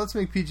 yeah, let's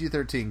make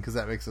PG-13 because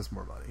that makes us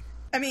more money.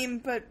 I mean,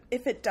 but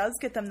if it does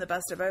get them the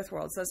best of both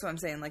worlds, that's what I'm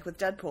saying. Like with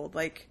Deadpool,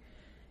 like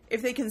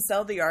if they can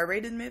sell the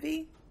R-rated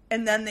movie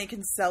and then they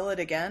can sell it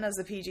again as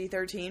a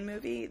PG-13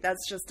 movie,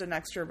 that's just an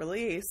extra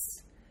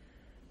release.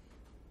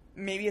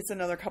 Maybe it's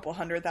another couple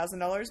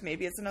 $100,000,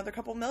 maybe it's another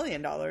couple $1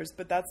 million,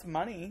 but that's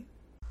money.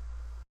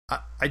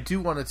 I do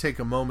want to take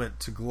a moment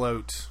to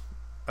gloat.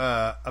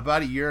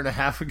 About a year and a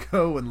half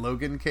ago when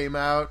Logan came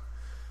out,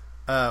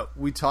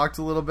 we talked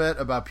a little bit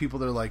about people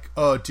that are like,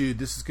 oh, dude,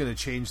 this is going to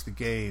change the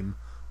game.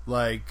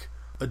 Like,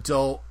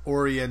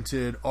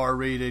 adult-oriented,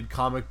 R-rated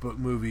comic book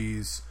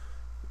movies.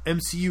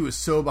 MCU is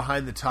so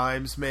behind the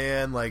times,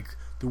 man. Like,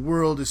 the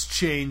world is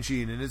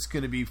changing, and it's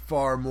going to be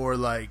far more,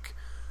 like,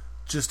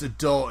 just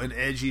adult and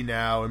edgy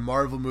now, and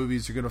Marvel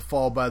movies are going to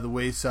fall by the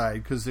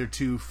wayside because they're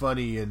too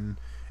funny and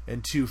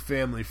too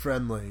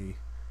family-friendly.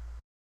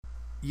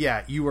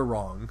 Yeah, you were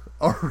wrong.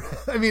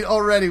 I mean,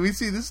 already we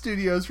see the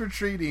studios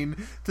retreating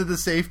to the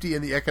safety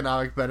and the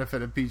economic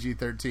benefit of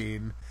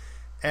PG-13.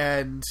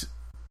 And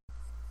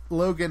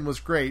Logan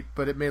was great,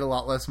 but it made a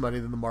lot less money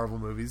than the Marvel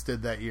movies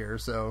did that year.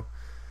 So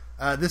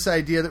this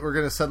idea that we're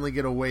going to suddenly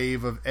get a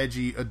wave of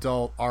edgy,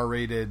 adult,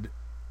 R-rated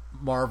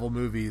Marvel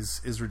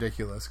movies is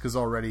ridiculous, because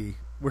already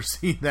we're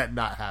seeing that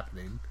not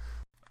happening.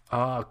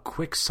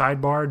 Quick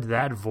sidebar,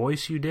 that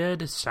voice you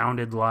did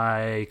sounded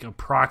like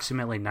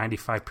approximately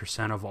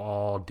 95% of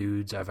all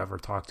dudes I've ever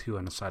talked to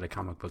inside a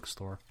comic book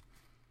store.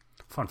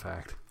 Fun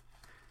fact.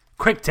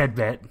 Quick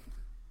tidbit.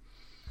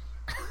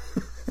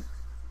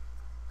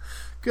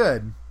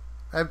 Good.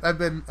 I've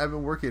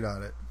been working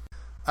on it.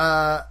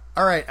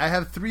 All right, I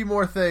have 3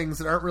 more things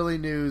that aren't really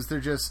news. They're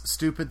just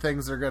stupid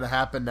things that are going to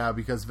happen now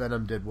because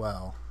Venom did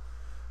well.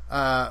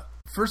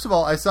 First of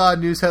all, I saw a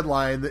news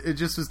headline that it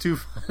just was too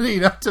funny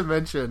not to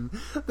mention.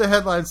 The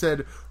headline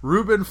said,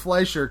 Ruben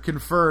Fleischer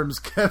confirms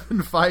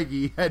Kevin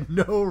Feige had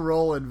no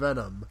role in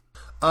Venom.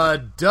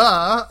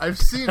 Duh. I've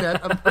seen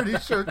it. I'm pretty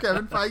sure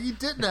Kevin Feige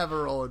didn't have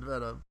a role in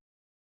Venom.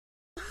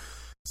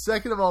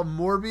 Second of all,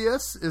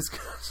 Morbius is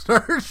going to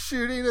start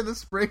shooting in the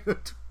spring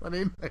of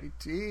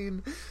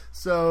 2019.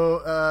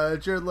 So,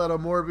 Jared Leto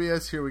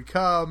Morbius, here we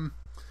come.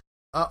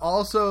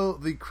 Also,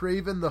 the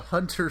Kraven the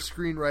Hunter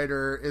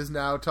screenwriter is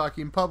now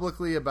talking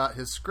publicly about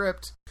his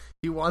script.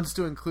 He wants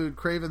to include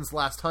Kraven's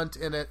Last Hunt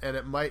in it, and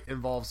it might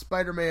involve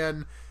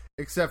Spider-Man,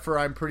 except for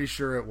I'm pretty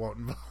sure it won't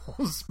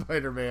involve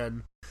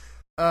Spider-Man.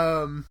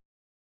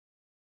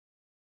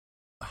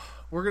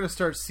 We're going to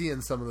start seeing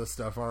some of this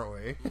stuff, aren't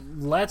we?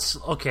 Let's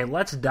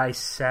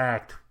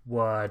dissect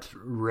what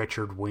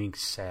Richard Wink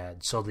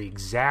said. So the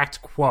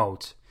exact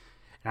quote,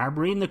 and I'm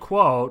reading the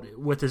quote,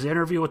 with his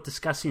interview with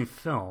Discussing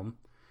Film,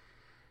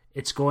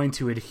 it's going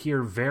to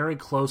adhere very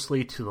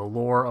closely to the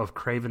lore of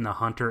Kraven the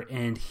Hunter,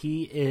 and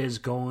he is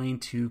going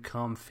to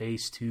come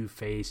face to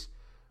face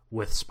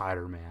with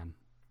Spider-Man.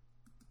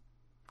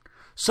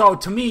 So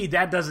to me,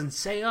 that doesn't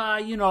say,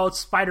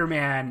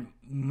 Spider-Man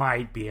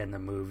might be in the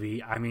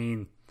movie. I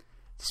mean,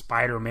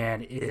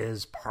 Spider-Man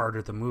is part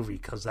of the movie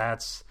because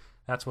that's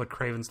what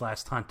Kraven's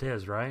Last Hunt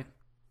is, right?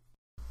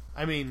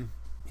 I mean,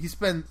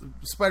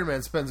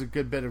 Spider-Man spends a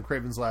good bit of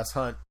Kraven's Last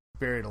Hunt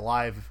buried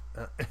alive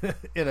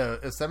in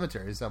a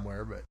cemetery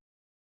somewhere, but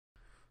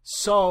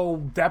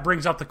so that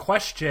brings up the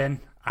question.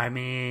 I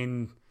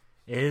mean,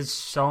 is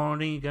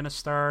Sony gonna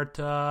start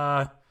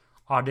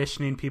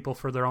auditioning people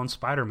for their own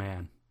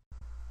Spider-Man?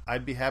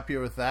 I'd be happier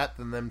with that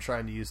than them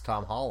trying to use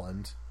Tom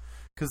Holland.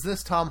 Because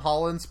this Tom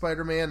Holland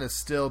Spider-Man is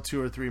still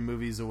 2 or 3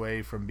 movies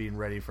away from being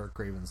ready for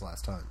Kraven's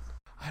Last Hunt.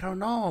 I don't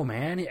know,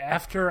 man.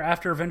 After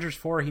Avengers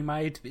 4, he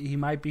might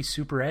be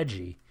super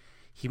edgy.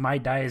 He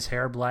might dye his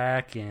hair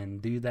black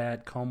and do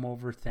that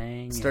comb-over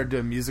thing. Start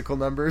doing musical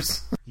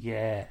numbers?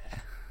 Yeah.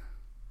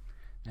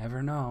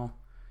 Never know.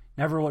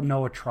 Never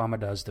know what trauma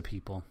does to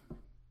people.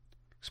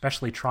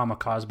 Especially trauma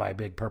caused by a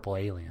big purple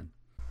alien.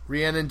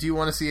 Rhiannon, do you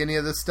want to see any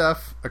of this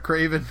stuff? A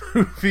Kraven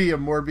movie, a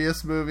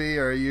Morbius movie,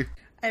 or are you...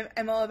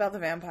 I'm all about the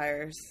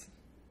vampires.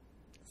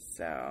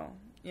 So,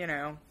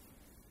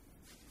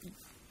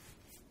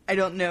 I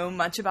don't know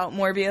much about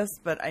Morbius,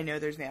 but I know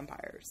there's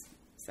vampires.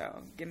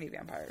 So, give me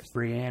vampires.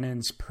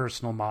 Rhiannon's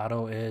personal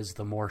motto is,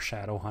 the more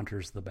shadow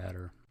hunters, the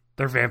better.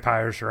 They're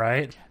vampires,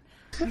 right?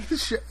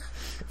 Is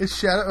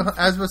Shadow...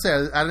 I was going to say,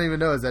 I don't even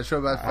know. Is that show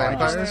about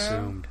vampires? I just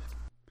assumed.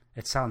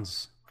 It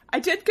sounds... I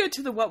did go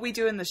to the What We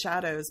Do in the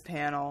Shadows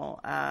panel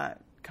at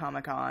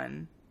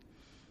Comic-Con.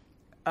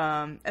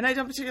 And I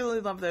don't particularly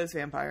love those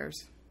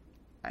vampires.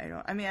 I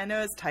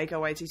know it's Taika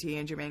Waititi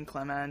and Jermaine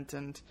Clement,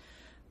 and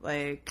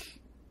I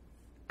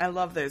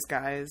love those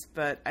guys,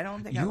 but I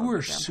don't think I love you were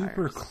the vampires.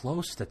 super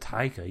close to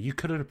Taika. You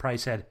could have probably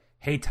said,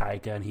 "Hey,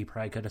 Taika," and he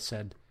probably could have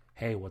said,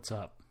 "Hey, what's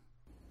up?"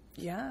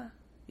 Yeah.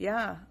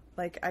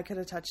 I could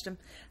have touched him.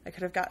 I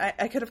could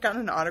have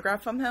gotten an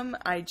autograph from him.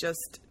 I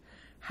just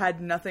had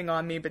nothing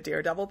on me but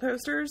Daredevil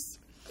posters.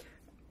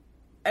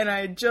 And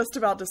I just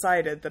about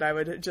decided that I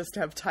would just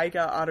have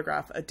Taika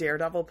autograph a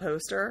Daredevil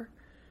poster.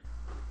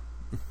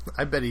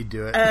 I bet he'd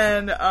do it.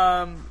 And,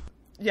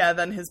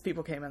 then his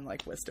people came and,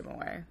 whisked him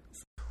away.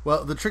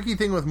 Well, the tricky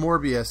thing with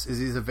Morbius is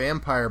he's a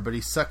vampire, but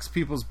he sucks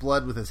people's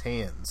blood with his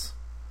hands.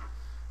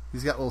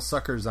 He's got little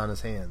suckers on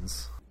his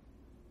hands.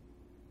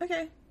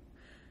 Okay.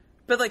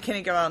 But, can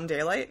he go out in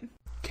daylight?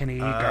 Can he eat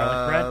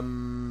garlic bread?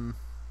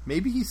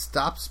 Maybe he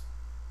stops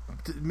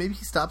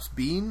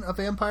being a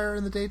vampire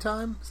in the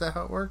daytime. Is that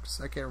how it works?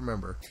 I can't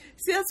remember.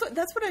 See,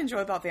 that's what I enjoy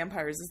about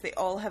vampires is they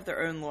all have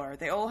their own lore.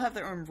 They all have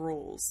their own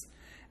rules.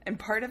 And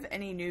part of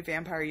any new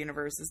vampire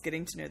universe is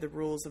getting to know the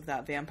rules of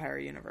that vampire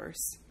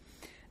universe.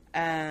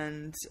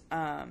 And,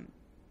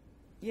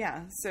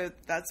 so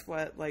that's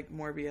what,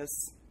 Morbius,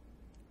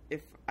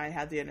 if I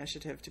had the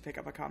initiative to pick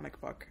up a comic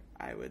book,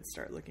 I would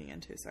start looking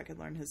into so I could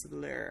learn his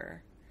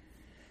lore.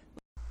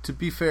 To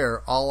be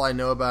fair, all I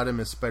know about him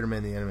is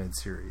Spider-Man the Animated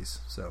Series,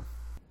 so...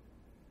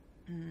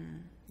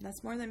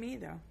 That's more than me,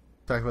 though.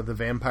 Talk about the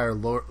vampire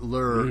lore.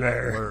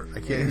 I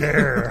can't...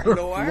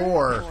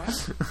 Lore?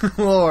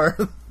 Lore.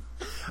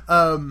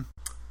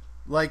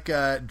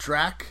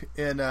 Drac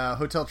in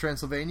Hotel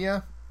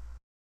Transylvania,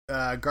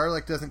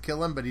 garlic doesn't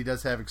kill him, but he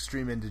does have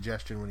extreme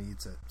indigestion when he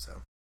eats it,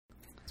 so...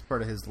 It's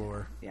part of his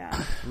lore.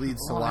 Yeah. It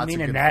leads to lots of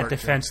good in that fart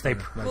defense, jokes they...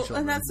 for my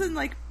and that's in,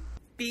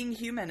 being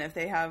human. If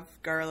they have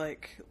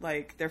garlic,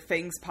 their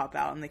fangs pop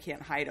out and they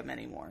can't hide them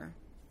anymore.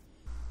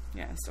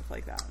 Yeah, stuff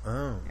like that.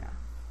 Oh. Yeah.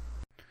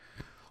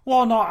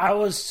 Well, no, I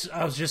was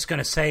just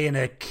gonna say in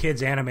a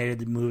kids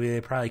animated movie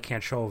they probably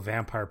can't show a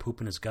vampire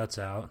pooping his guts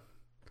out.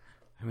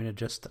 I mean, it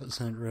just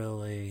doesn't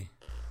really.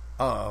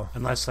 Oh.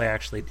 Unless they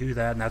actually do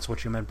that, and that's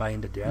what you meant by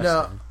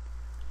indigestion.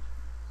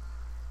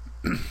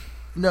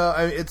 No,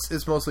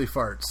 it's mostly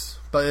farts,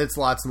 but it's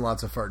lots and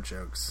lots of fart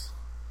jokes.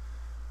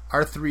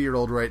 our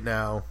 3-year-old right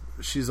now,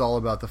 she's all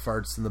about the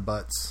farts and the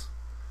butts.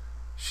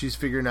 She's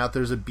figuring out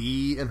there's a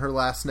B in her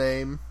last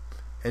name,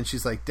 and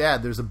she's like,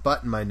 Dad, there's a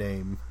butt in my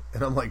name.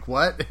 And I'm like,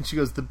 what? And she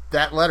goes,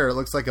 that letter, it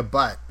looks like a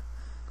butt.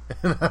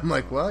 And I'm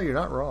like, well, you're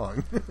not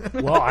wrong.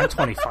 Well, I'm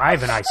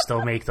 25 and I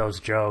still make those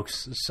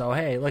jokes. So,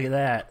 hey, look at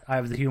that. I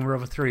have the humor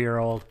of a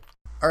 3-year-old.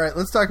 All right,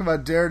 let's talk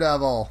about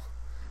Daredevil.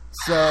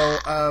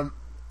 So,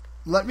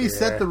 let me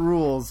set the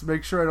rules,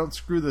 make sure I don't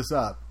screw this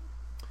up.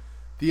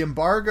 The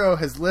embargo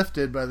has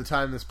lifted by the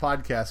time this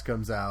podcast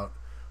comes out,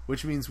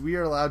 which means we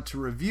are allowed to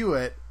review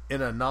it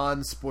in a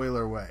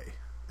non-spoiler way.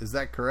 Is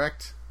that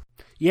correct?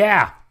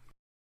 Yeah.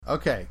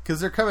 Okay, because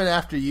they're coming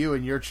after you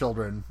and your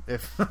children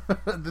if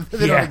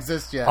they don't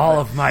exist yet. All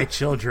of my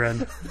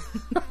children.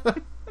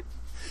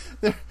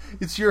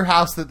 It's your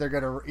house that they're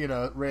going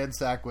to,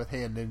 ransack with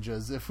hand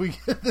ninjas if we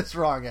get this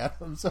wrong,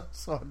 Adam. So I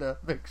just wanted to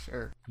make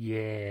sure.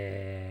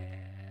 Yeah.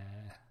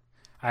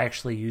 I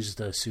actually used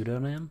a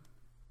pseudonym.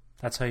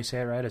 That's how you say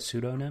it, right? A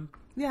pseudonym?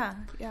 Yeah.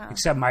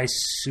 Except my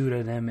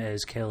pseudonym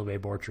is Caleb A.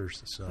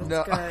 Borchers. So.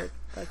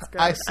 That's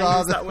good. I used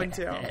that one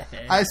too.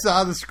 I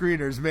saw the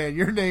screeners, man.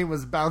 Your name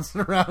was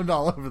bouncing around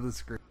all over the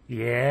screen.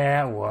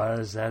 Yeah, it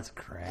was. That's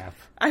crap.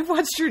 I've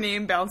watched your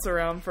name bounce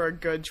around for a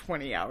good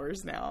 20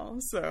 hours now,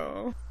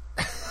 so...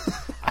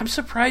 I'm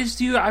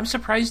surprised you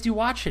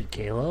watch it,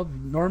 Caleb.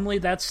 Normally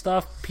that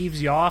stuff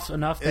peeves you off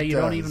enough that you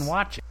don't even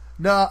watch it.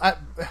 No,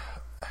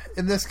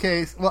 in this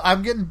case, well,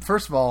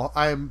 first of all,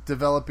 I'm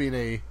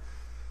developing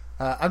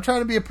I'm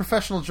trying to be a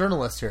professional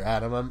journalist here,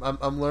 Adam.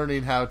 I'm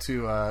learning how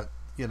to,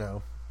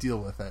 deal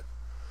with it.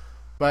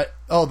 But,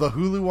 the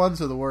Hulu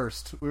ones are the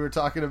worst. We were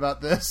talking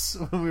about this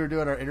when we were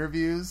doing our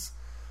interviews.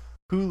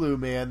 Hulu,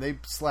 man, they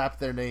slap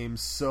their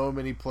names so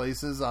many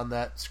places on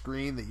that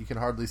screen that you can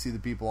hardly see the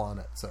people on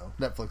it. So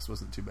Netflix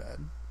wasn't too bad.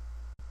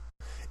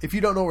 If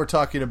you don't know what we're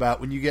talking about,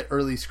 when you get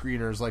early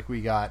screeners like we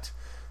got,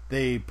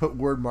 they put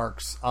word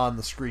marks on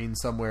the screen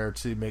somewhere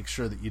to make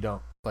sure that you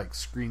don't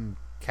screen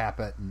cap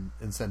it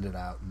and send it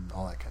out and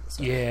all that kind of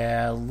stuff.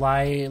 Yeah,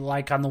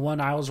 like on the one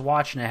I was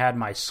watching, it had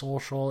my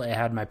social, it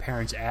had my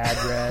parents'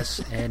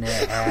 address, and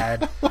it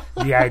had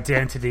the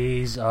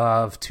identities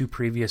of 2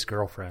 previous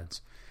girlfriends.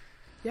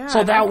 Yeah,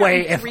 so that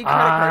way, if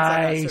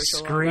I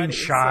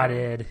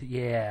screenshotted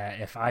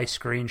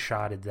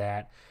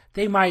that,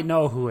 they might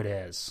know who it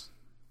is.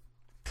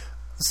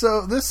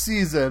 So this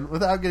season,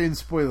 without getting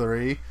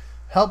spoilery,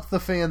 help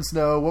the fans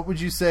know, what would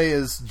you say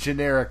is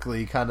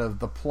generically kind of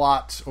the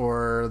plot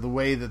or the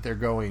way that they're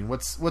going?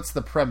 What's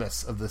the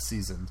premise of this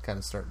season kind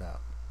of starting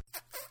out?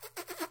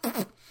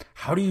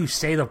 How do you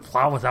say the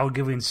plot without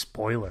giving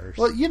spoilers?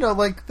 Well,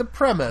 the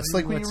premise.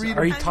 Like when you read...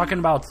 Are you talking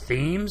about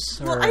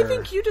themes? Well, I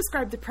think you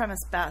described the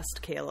premise best,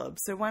 Caleb.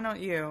 So why don't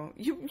you?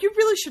 You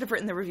really should have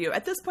written the review.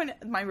 At this point,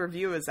 my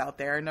review is out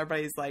there, and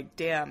everybody's like,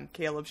 damn,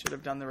 Caleb should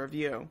have done the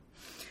review.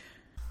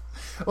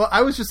 Well,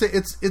 I was just saying,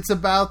 it's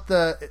about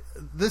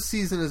this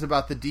season is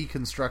about the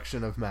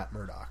deconstruction of Matt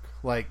Murdock.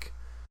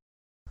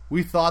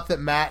 We thought that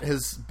Matt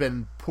has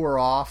been poor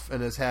off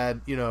and has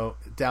had,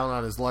 down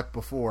on his luck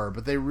before,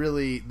 but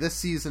this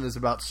season is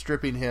about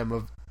stripping him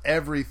of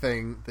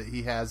everything that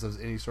he has as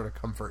any sort of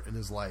comfort in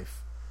his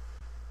life.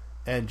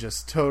 And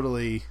just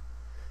totally,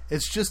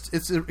 it's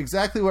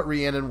exactly what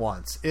Rhiannon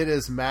wants. It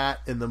is Matt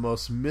in the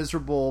most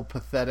miserable,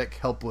 pathetic,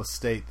 helpless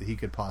state that he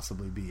could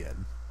possibly be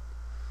in.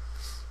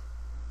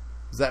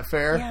 Is that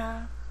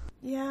fair?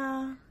 Yeah.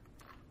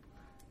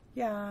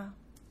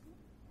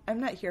 I'm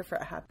not here for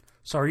a happy...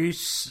 So are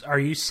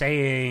you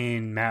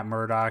saying Matt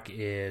Murdock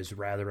is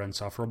rather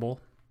insufferable?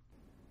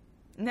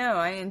 No,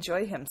 I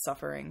enjoy him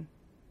suffering.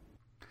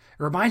 It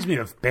reminds me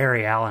of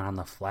Barry Allen on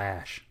The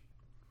Flash.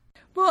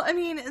 Well, I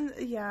mean,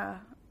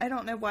 I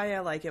don't know why I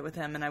like it with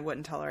him, and I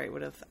wouldn't tolerate it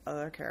with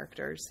other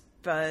characters.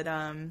 But,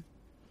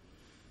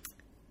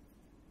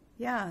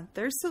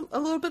 there's a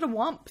little bit of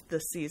womp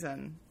this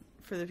season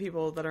for the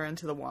people that are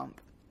into the womp.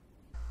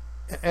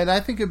 And I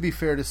think it'd be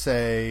fair to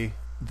say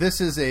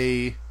this is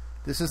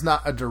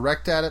not a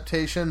direct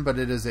adaptation, but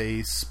it is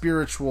a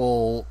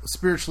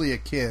spiritually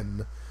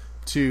akin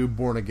to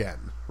Born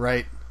Again,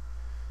 right?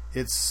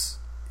 It's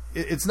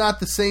not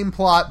the same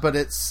plot, but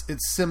it's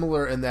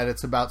similar in that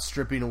it's about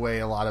stripping away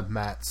a lot of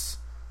Matt's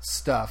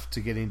stuff to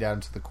getting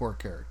down to the core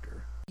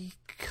character.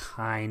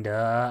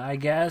 Kinda, I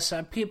guess.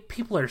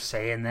 People are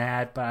saying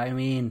that, but I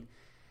mean,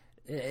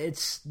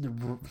 it's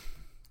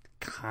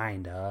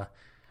kinda.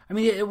 I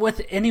mean,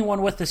 with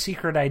anyone with a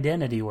secret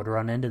identity would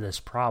run into this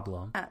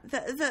problem.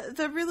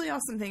 The really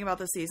awesome thing about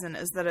this season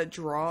is that it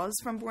draws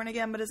from Born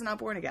Again, but it's not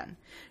Born Again.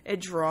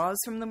 It draws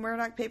from the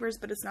Murdoch Papers,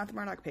 but it's not the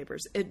Murdoch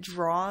Papers. It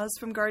draws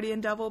from Guardian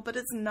Devil, but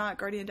it's not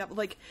Guardian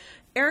Devil.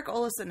 Eric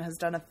Olson has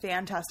done a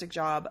fantastic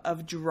job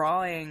of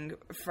drawing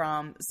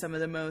from some of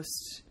the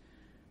most,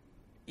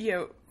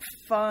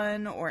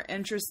 fun or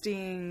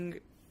interesting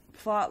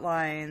plot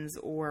lines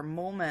or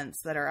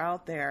moments that are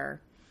out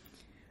there.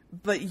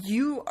 But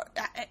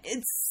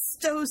it's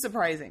so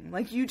surprising.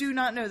 You do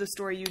not know the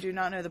story, you do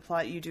not know the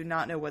plot, you do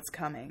not know what's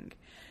coming.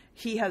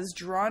 He has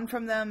drawn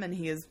from them, and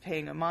he is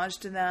paying homage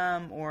to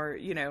them, or,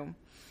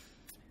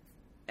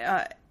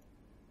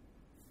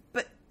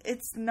 but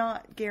it's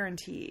not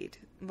guaranteed.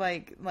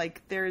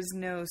 Like there's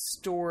no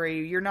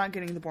story. You're not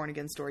getting the Born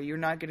Again story. You're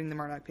not getting the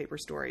Murdoch Paper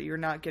story. You're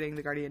not getting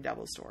the Guardian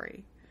Devil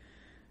story.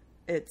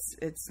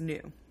 It's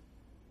new.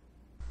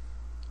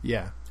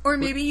 Yeah. Or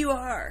maybe you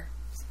are.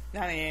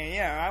 I mean,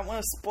 I don't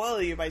want to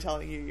spoil you by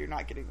telling you you're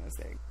not getting this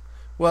thing.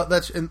 Well,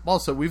 and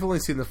also we've only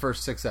seen the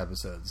first 6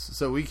 episodes,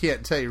 so we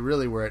can't tell you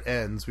really where it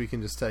ends. We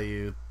can just tell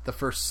you the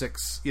first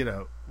 6. We're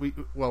not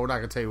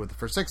going to tell you what the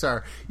first 6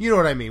 are. You know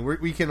what I mean?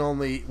 We can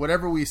only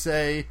whatever we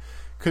say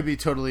could be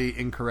totally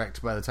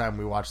incorrect by the time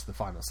we watch the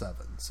final 7.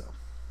 So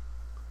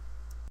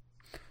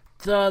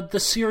the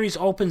series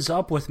opens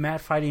up with Matt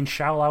fighting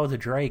Shao Lao the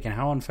Drake, and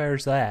how unfair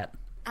is that?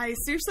 I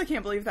seriously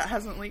can't believe that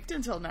hasn't leaked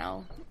until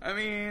now. I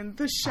mean,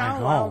 the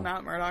Shao Lao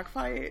Matt Murdock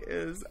fight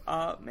is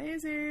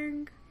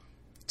amazing.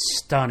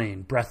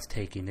 Stunning,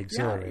 breathtaking,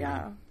 exhilarating.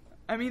 Yeah.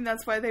 I mean,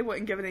 that's why they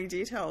wouldn't give any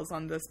details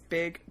on this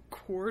big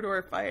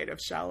corridor fight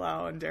of Shao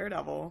Lao and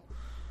Daredevil.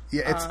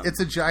 Yeah, it's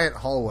a giant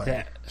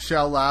hallway.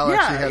 Shao Lao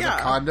actually has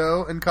a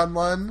condo in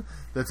Kunlun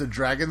that's a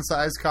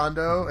dragon-sized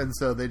condo, and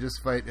so they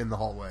just fight in the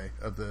hallway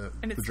of the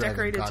And it's the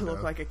decorated condo. to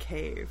look like a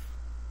cave.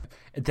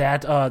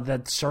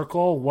 That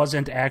circle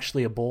wasn't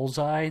actually a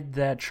bullseye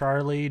that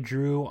Charlie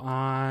drew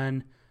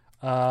on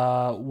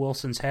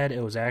Wilson's head.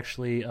 It was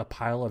actually a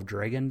pile of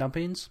dragon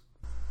dumpings.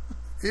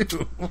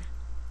 Ew.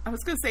 I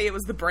was going to say it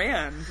was the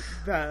brand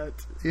that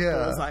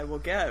Bullseye will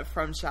get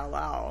from Shao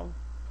Lao.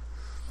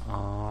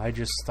 I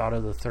just thought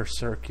of the third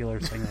circular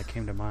thing that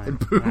came to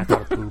mind. And I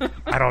thought of poop.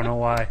 I don't know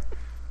why.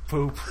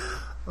 Poop.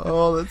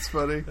 Oh, that's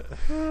funny.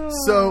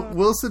 So,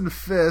 Wilson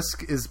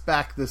Fisk is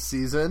back this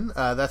season.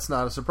 That's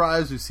not a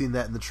surprise. We've seen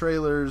that in the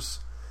trailers.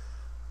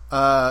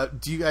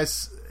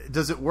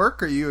 Does it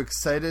work? Are you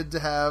excited to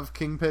have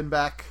Kingpin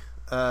back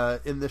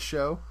in this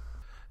show?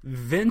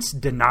 Vince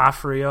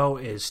D'Onofrio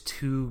is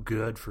too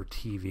good for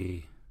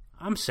TV.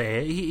 I'm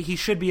saying he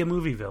should be a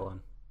movie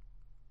villain.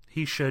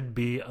 He should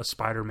be a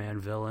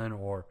Spider-Man villain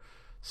or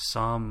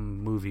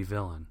some movie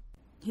villain.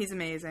 He's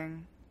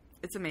amazing.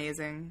 It's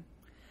amazing.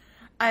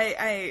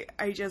 I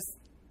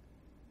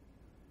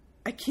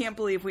can't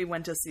believe we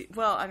went to see...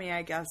 Well, I mean,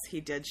 I guess he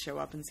did show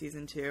up in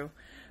season 2,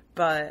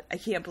 but I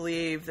can't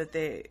believe that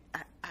they...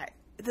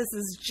 this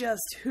is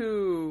just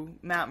who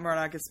Matt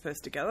Murdock is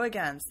supposed to go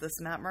against.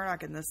 This Matt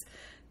Murdock and this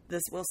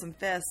Wilson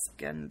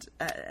Fisk, and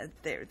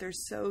they're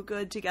so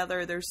good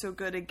together. They're so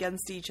good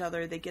against each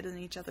other. They get in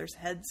each other's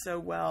heads so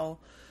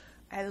well.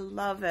 I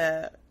love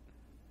it.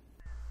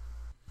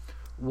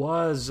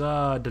 Was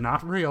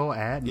D'Onofrio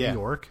at New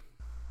York?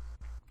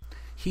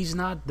 He's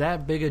not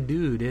that big a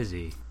dude, is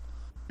he?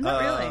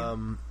 Not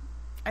really.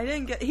 I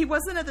didn't get... He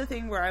wasn't at the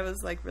thing where I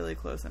was like really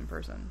close in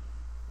person.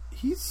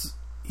 He's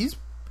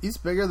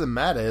bigger than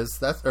Matt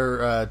is.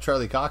 Or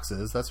Charlie Cox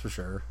is. That's for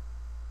sure.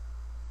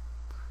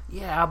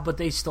 Yeah, but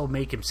they still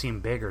make him seem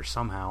bigger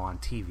somehow on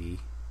TV.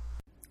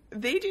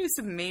 They do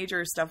some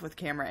major stuff with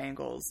camera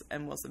angles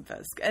and Wilson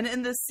Fisk. And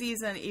in this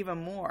season, even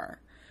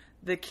more.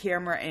 The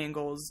camera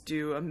angles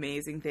do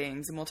amazing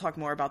things. And we'll talk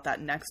more about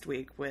that next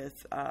week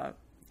with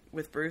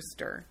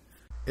Brewster.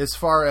 As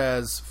far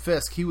as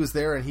Fisk, he was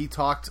there and he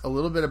talked a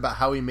little bit about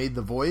how he made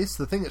the voice.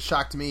 The thing that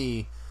shocked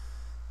me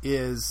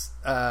is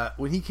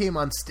when he came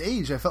on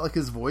stage, I felt like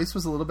his voice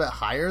was a little bit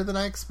higher than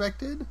I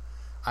expected.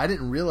 I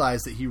didn't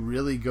realize that he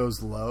really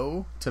goes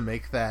low to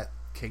make that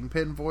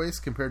Kingpin voice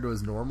compared to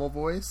his normal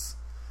voice.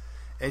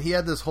 And he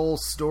had this whole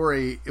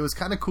story. It was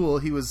kind of cool.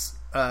 He was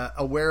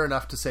aware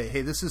enough to say,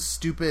 hey, this is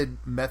stupid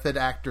method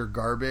actor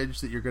garbage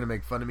that you're going to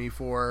make fun of me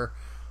for.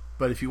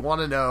 But if you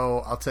want to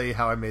know, I'll tell you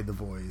how I made the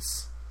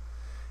voice.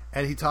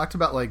 And he talked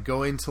about like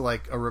going to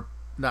like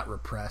not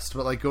repressed,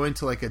 but like going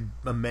to like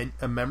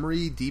a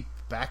memory deep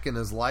back in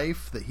his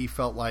life that he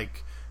felt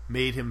like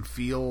made him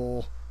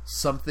feel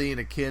something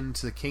akin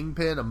to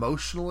Kingpin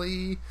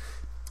emotionally,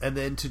 and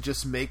then to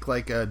just make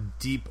like a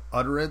deep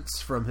utterance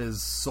from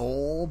his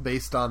soul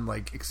based on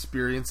like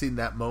experiencing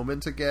that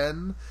moment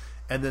again,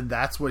 and then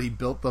that's what he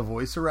built the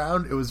voice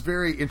around. It was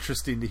very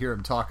interesting to hear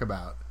him talk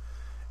about.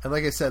 And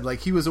like I said,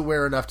 like he was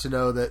aware enough to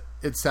know that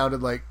it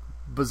sounded like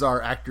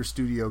bizarre actor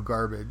studio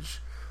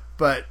garbage,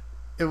 but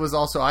it was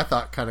also, I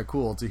thought, kind of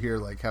cool to hear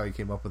like how he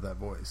came up with that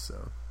voice.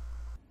 So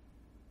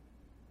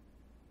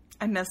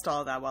I missed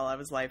all of that while I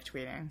was live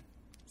tweeting.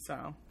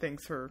 So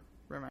thanks for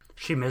reminding.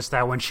 She missed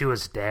that when she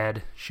was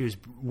dead. She was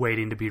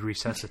waiting to be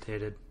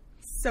resuscitated.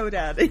 So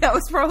dead. Yeah, I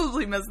was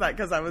probably missed that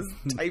because I was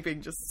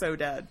typing just so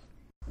dead.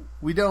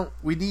 We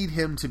need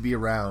him to be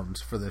around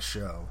for this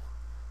show.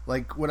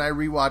 Like when I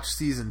rewatched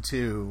season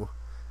 2,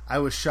 I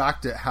was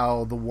shocked at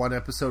how the one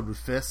episode with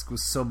Fisk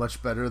was so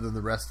much better than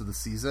the rest of the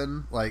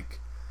season. Like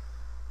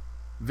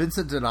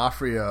Vincent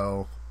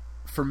D'Onofrio,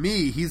 for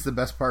me, he's the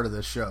best part of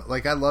this show.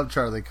 Like I love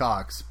Charlie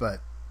Cox, but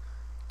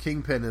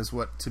Kingpin is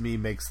what to me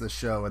makes this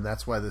show, and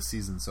that's why this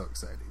season's so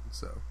exciting.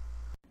 So,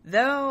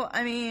 though,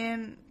 I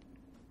mean,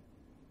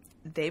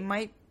 they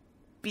might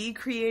be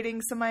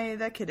creating somebody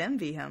that could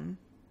envy him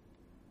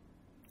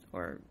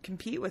or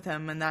compete with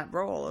him in that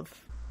role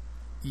of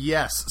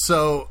Yes,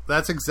 so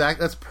that's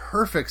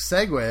perfect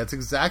segue. That's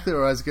exactly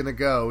where I was going to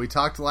go. We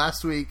talked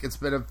last week. It's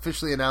been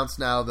officially announced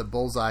now that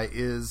Bullseye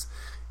is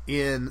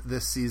in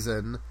this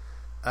season.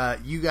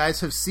 You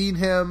guys have seen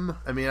him.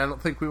 I mean, I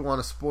don't think we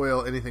want to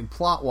spoil anything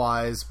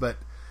plot-wise, but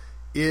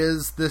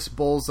is this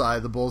Bullseye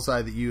the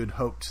Bullseye that you had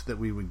hoped that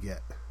we would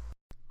get?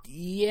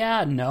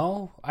 Yeah,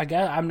 no.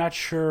 I'm not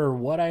sure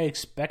what I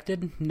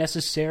expected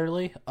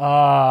necessarily.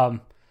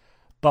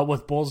 But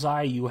with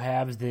Bullseye, you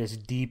have this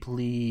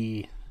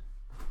deeply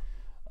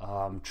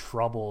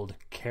troubled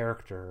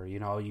character. You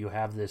know, you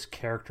have this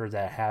character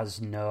that has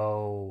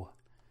no...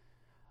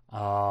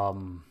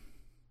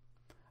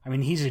 I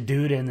mean, he's a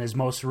dude in his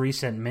most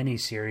recent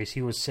miniseries.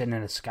 He was sitting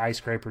in a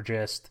skyscraper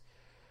just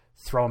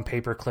throwing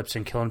paper clips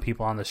and killing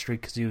people on the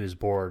street because he was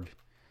bored.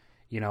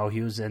 You know,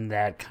 he was in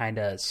that kind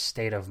of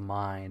state of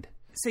mind.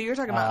 So you're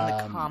talking about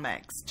in the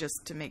comics,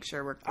 just to make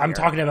sure we're clear. I'm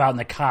talking about in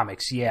the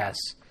comics, yes.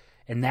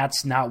 And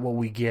that's not what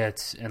we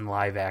get in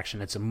live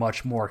action. It's a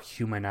much more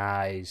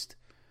humanized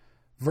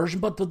version,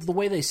 but the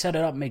way they set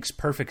it up makes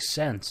perfect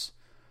sense.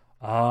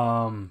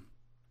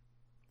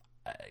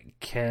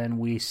 Can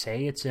we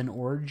say it's an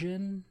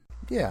origin?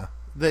 Yeah.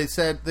 They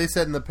said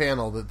in the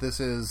panel that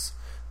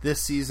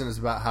this season is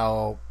about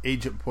how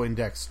Agent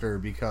Poindexter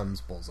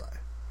becomes Bullseye.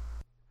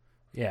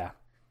 Yeah.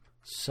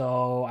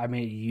 So, I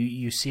mean,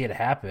 you see it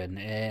happen,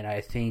 and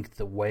I think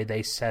the way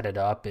they set it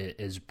up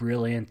is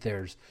brilliant.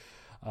 There's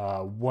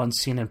one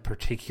scene in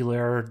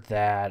particular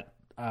that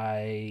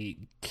I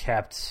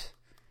kept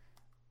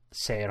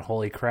saying,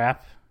 holy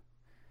crap,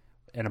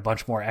 and a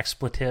bunch more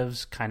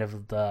expletives, kind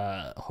of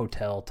the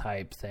hotel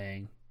type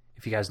thing,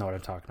 if you guys know what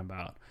I'm talking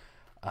about.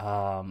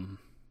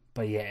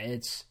 But yeah,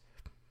 it's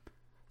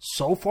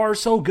so far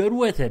so good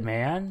with it,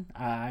 man.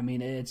 I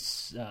mean,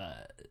 it's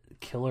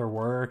killer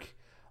work.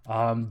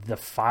 The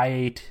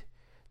fight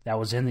that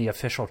was in the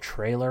official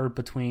trailer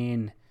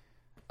between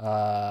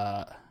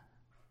probably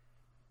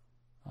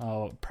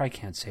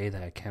can't say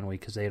that, can we?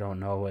 Because they don't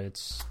know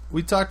it's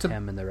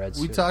him in the red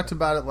suit. We talked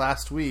about it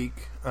last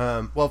week.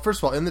 Well, first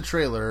of all, in the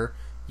trailer,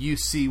 you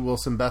see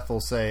Wilson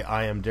Bethel say,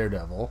 "I am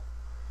Daredevil."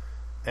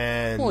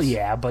 And well,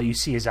 yeah, but you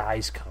see his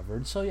eyes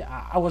covered, so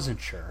yeah, I wasn't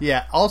sure.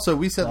 Yeah. Also,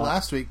 we said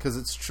last week, because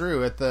it's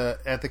true, at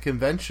the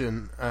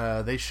convention,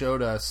 they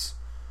showed us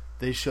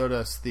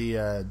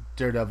the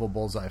Daredevil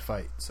Bullseye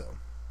fight. So,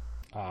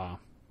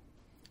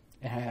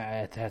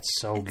 that's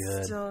so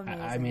good. Still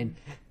amazing. I mean,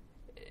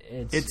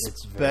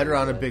 it's better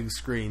on a good. big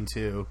screen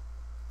too.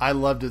 I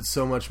loved it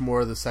so much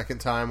more the second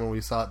time when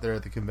we saw it there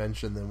at the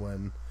convention than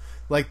when,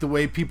 like, the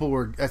way people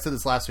were. I said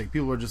this last week.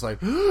 People were just like,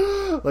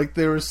 like,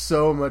 there was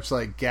so much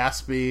like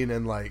gasping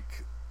and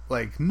like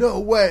no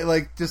way,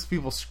 like just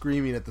people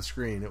screaming at the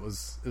screen. It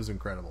was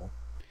incredible.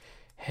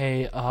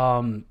 Hey,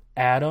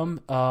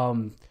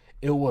 Adam,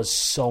 it was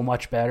so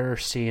much better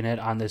seeing it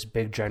on this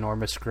big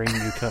ginormous screen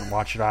you couldn't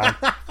watch it on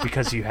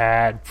because you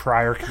had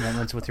prior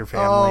commitments with your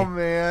family. Oh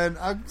man,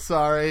 I'm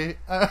sorry.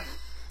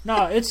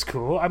 No, it's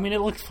cool. I mean,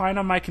 it looked fine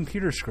on my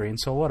computer screen,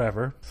 so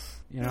whatever.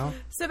 You know?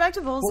 So back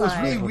to Bullseye. What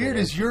was really weird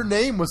is your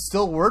name was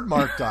still word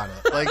marked on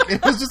it. Like,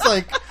 it was just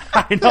like,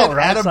 I know,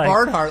 right? Adam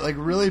Barnhart, like,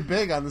 really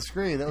big on the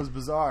screen. That was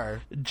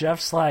bizarre.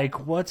 Jeff's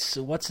like,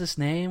 what's his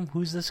name?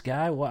 Who's this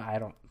guy? What? I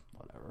don't.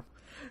 Whatever.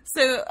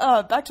 So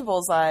back to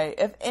Bullseye.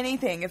 If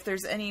anything, if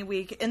there's any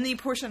in the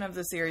portion of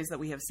the series that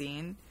we have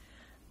seen,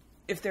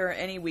 if there are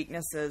any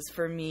weaknesses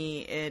for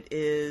me, it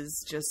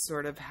is just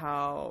sort of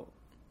how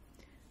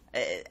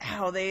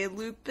they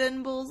loop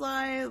in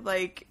Bullseye.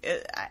 Like,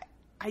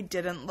 I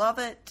didn't love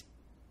it.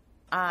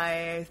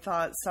 I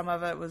thought some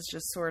of it was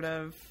just sort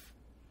of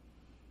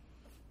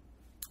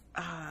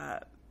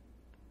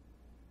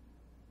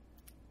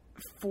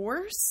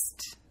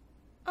forced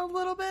a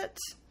little bit.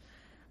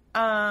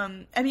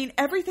 I mean,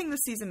 everything this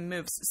season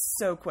moves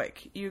so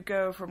quick. You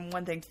go from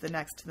one thing to the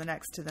next, to the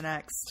next, to the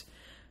next.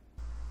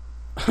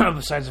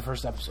 Besides the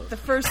first episode. The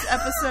first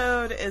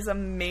episode is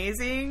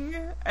amazing,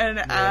 and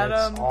Yeah,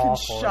 Adam can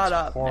shut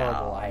up horrible.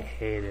 now. I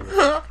hated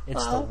it.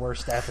 It's the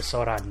worst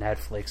episode on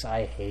Netflix.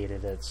 I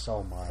hated it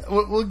so much.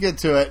 We'll get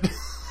to it.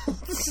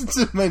 It's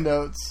in my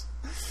notes.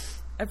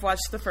 I've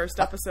watched the first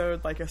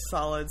episode like a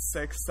solid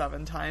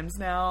 6-7 times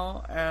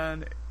now,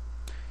 and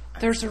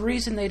There's a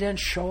reason they didn't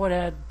show it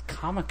at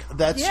Comic-Con.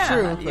 That's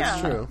true.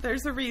 That's true.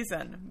 There's a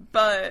reason,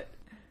 but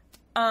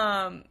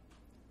the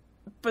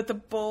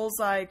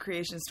Bullseye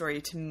creation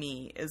story to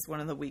me is one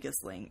of the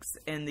weakest links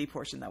in the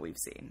portion that we've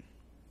seen.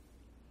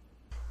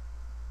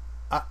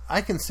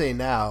 I can say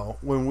now,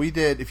 when we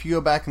did, if you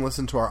go back and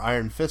listen to our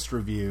Iron Fist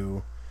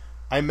review,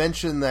 I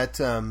mentioned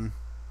that I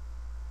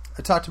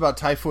talked about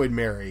Typhoid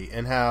Mary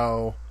and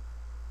how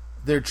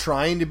they're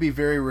trying to be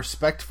very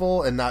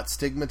respectful and not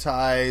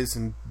stigmatize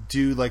and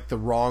do like the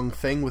wrong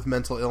thing with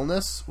mental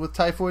illness with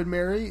Typhoid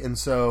Mary, and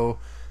so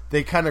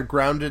they kind of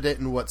grounded it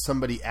in what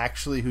somebody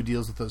actually who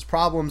deals with those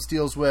problems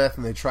deals with,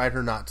 and they tried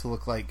her not to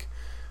look like,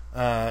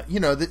 they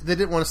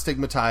didn't want to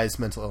stigmatize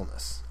mental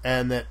illness.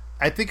 And that,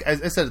 I think,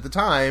 as I said at the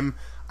time,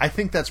 I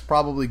think that's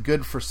probably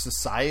good for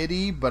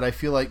society, but I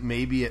feel like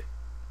maybe it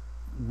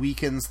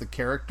weakens the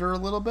character a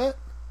little bit.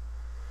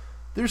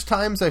 there's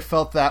times I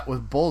felt that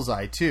with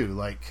Bullseye too.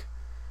 Like,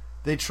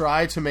 they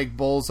try to make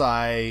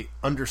Bullseye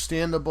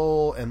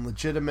understandable and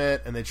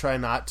legitimate, and they try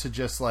not to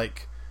just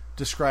like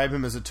describe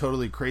him as a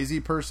totally crazy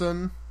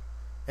person.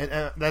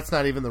 And that's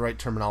not even the right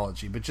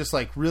terminology, but just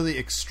like really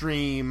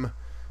extreme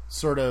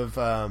sort of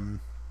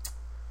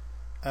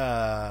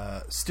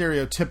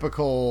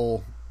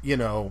stereotypical, you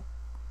know,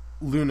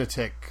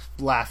 lunatic,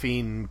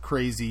 laughing,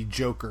 crazy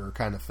Joker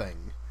kind of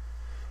thing.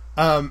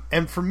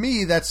 And for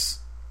me, that's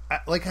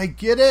like, I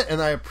get it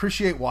and I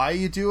appreciate why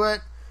you do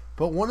it,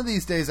 but one of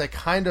these days I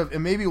kind of,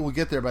 and maybe we'll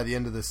get there by the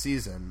end of the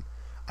season,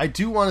 I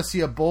do want to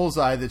see a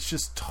Bullseye that's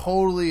just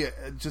totally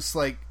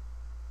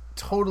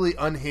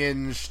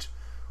unhinged,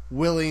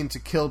 willing to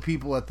kill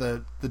people at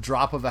the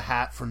drop of a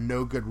hat for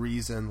no good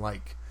reason.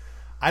 Like,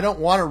 I don't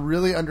want to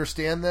really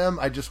understand them.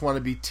 I just want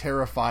to be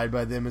terrified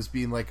by them as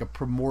being like a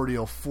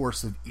primordial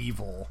force of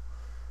evil,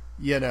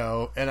 you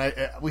know. And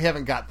we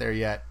haven't got there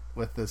yet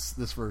with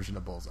this version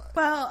of Bullseye.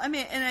 Well, I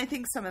mean, and I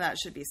think some of that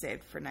should be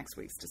saved for next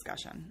week's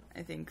discussion.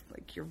 I think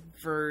like you're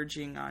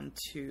verging on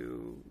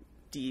too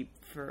deep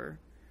for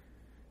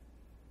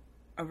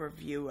a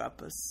review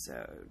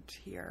episode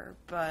here,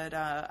 but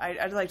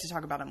I'd like to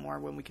talk about it more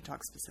when we can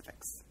talk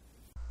specifics.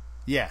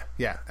 Yeah,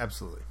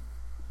 absolutely.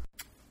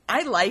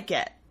 I like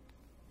it.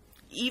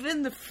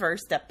 Even the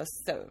first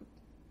episode.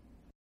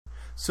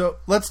 So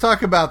let's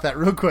talk about that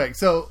real quick.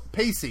 So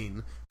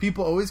pacing.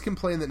 People always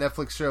complain that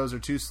Netflix shows are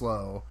too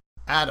slow.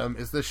 Adam,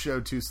 is this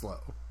show too slow?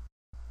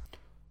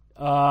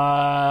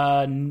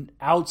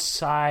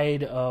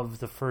 Outside of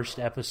the first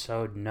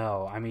episode,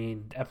 no. I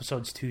mean,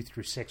 episodes 2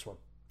 through 6 were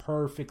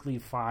perfectly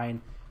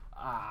fine.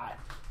 I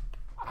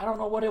don't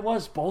know what it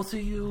was. Both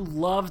of you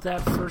loved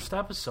that first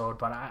episode,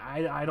 but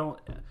I don't.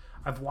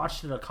 I've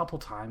watched it a couple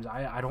times.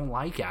 I don't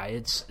like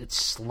it. It's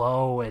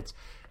slow. It's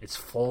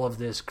full of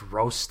this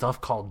gross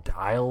stuff called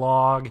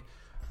dialogue.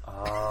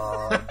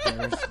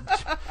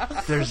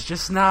 There's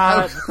just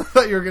not. I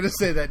thought you were going to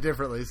say that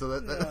differently, so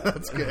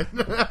that's good.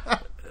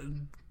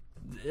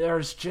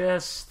 There's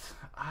just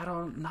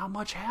not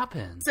much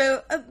happens.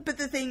 So, but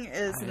the thing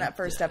is, in that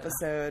first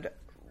episode,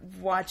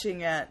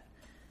 watching it,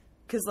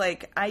 because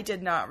like I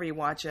did not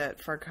rewatch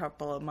it for a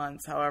couple of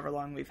months, however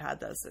long we've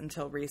had this,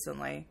 until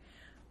recently.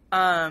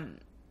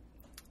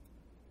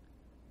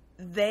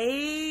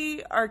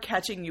 They are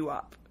catching you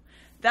up.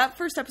 That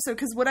first episode,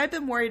 because what I've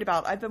been worried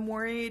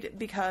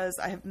because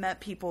I have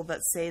met people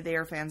that say they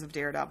are fans of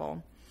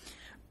Daredevil,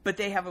 but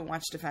they haven't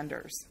watched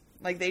Defenders.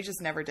 Like, they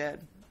just never did.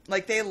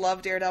 Like, they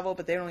love Daredevil,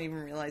 but they don't even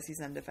realize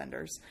he's in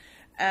Defenders.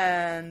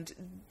 And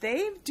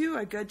they do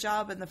a good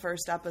job in the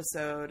first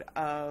episode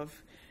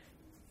of,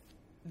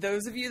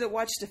 those of you that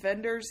watch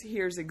Defenders,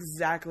 here's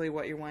exactly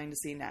what you're wanting to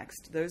see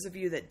next. Those of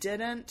you that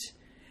didn't,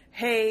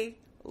 hey,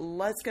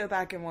 let's go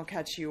back and we'll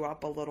catch you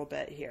up a little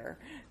bit here.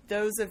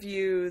 Those of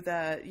you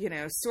that, you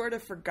know, sort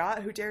of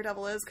forgot who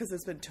Daredevil is because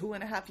it's been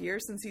 2.5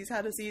 years since he's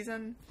had a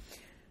season,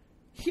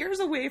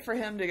 here's a way for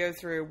him to go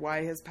through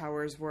why his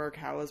powers work,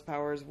 how his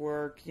powers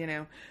work, you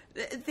know.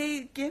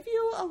 They give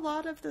you a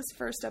lot of this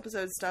first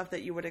episode stuff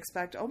that you would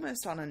expect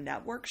almost on a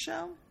network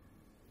show,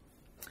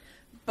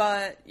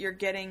 but you're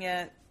getting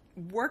it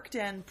worked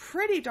in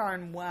pretty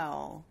darn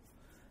well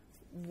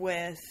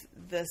with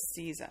this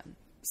season.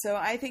 So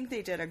I think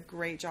they did a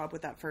great job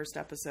with that first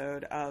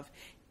episode of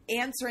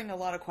answering a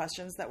lot of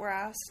questions that were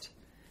asked,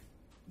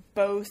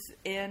 both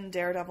in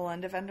Daredevil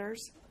and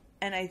Defenders.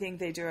 And I think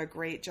they do a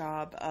great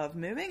job of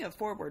moving it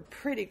forward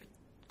pretty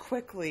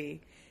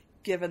quickly,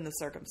 given the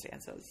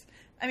circumstances.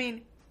 I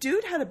mean,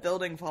 dude had a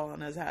building fall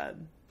on his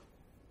head.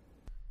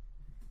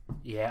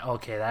 Yeah,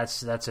 okay,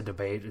 that's a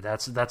debate.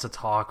 That's a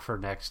talk for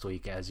next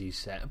week, as you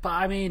said. But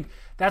I mean,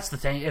 that's the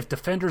thing. If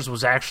Defenders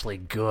was actually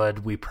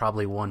good, we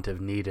probably wouldn't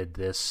have needed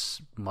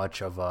this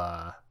much of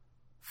a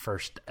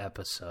first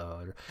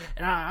episode.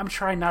 And I'm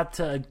trying not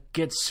to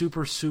get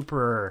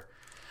super.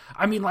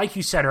 I mean, like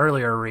you said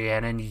earlier,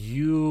 Rhiannon,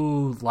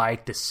 you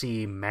like to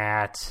see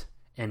Matt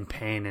in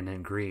pain and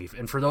in grief.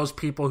 And for those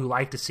people who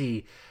like to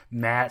see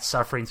Matt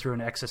suffering through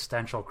an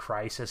existential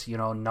crisis, you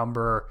know,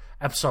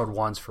 episode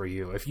 1's for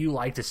you. If you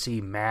like to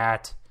see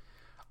Matt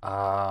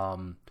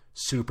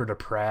super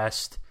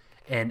depressed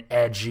and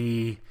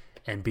edgy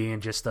and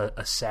being just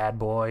a sad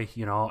boy,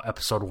 you know,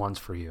 episode 1's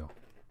for you.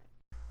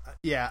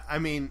 Yeah, I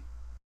mean,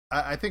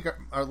 I think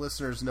our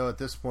listeners know at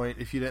this point,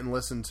 if you didn't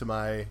listen to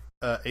my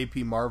AP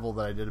Marvel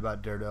that I did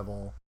about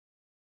Daredevil,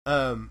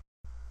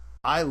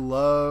 I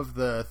love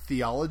the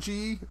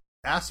theology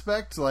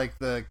aspect, like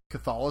the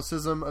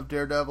Catholicism of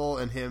Daredevil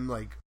and him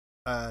like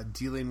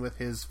dealing with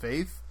his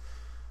faith.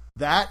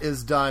 That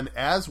is done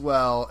as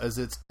well as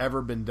it's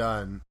ever been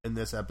done in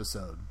this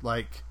episode.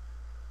 Like,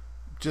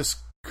 just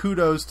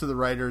kudos to the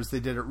writers. They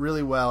did it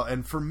really well.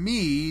 And for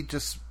me,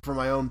 just for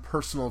my own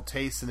personal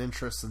tastes and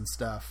interests and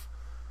stuff,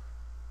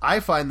 I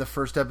find the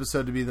first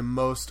episode to be the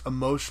most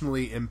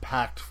emotionally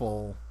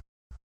impactful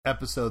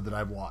episode that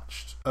I've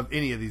watched of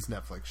any of these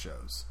Netflix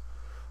shows.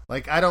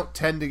 Like, I don't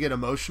tend to get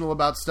emotional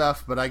about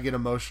stuff, but I get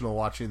emotional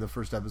watching the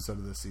first episode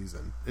of this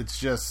season. It's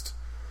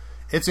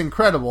It's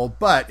incredible,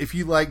 but if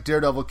you like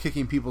Daredevil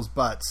kicking people's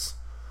butts,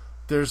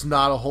 there's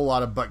not a whole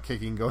lot of butt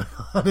kicking going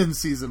on in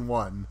season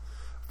 1.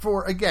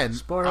 For, again,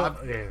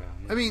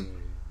 I mean,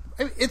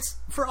 it's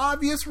for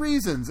obvious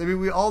reasons. I mean,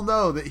 we all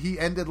know that he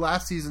ended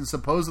last season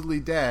supposedly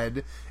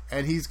dead,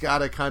 and he's got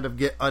to kind of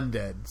get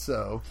undead,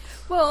 so.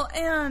 Well,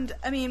 and,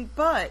 I mean,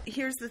 but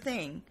here's the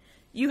thing.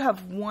 You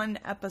have one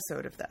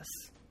episode of this.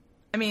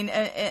 I mean,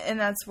 and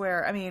that's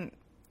where, I mean,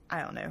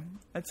 I don't know.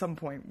 At some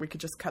point, we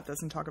could just cut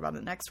this and talk about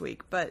it next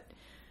week, but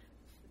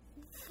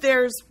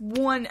there's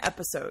one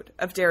episode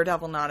of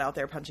Daredevil not out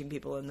there punching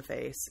people in the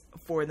face,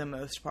 for the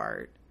most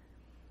part,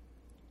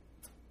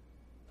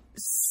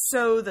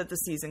 so that the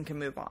season can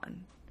move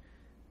on.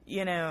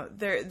 You know,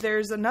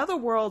 there's another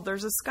world,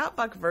 there's a Scott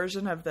Buck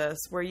version of this,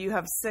 where you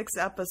have 6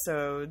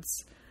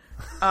 episodes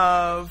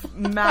of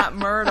Matt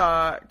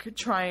Murdock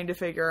trying to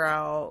figure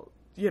out,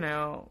 you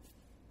know,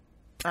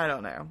 I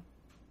don't know,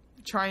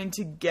 trying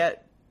to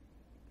get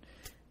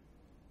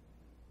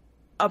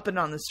up and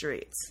on the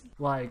streets.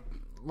 Like,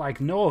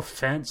 no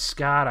offense,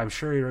 Scott, I'm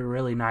sure you're a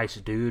really nice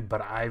dude,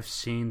 but I've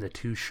seen the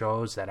 2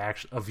 shows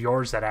that of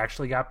yours that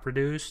actually got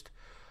produced,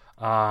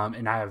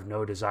 and I have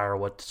no desire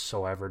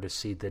whatsoever to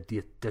see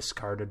the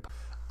discarded.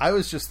 I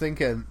was just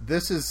thinking,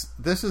 this is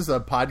a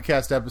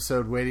podcast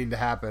episode waiting to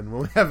happen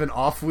when we have an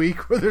off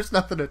week where there's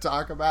nothing to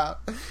talk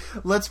about.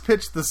 Let's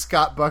pitch the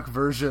Scott Buck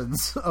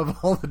versions of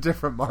all the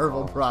different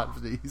Marvel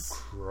properties.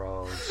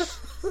 Gross.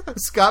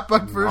 Scott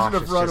Buck version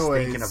of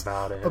Runaways. Just thinking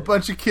about it. A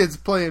bunch of kids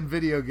playing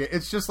video games.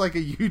 It's just like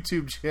a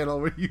YouTube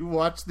channel where you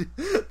watch the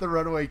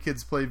Runaway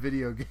kids play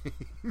video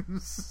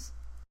games.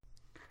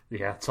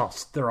 Yeah,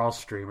 they're all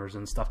streamers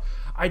and stuff.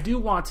 I do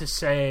want to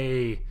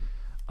say,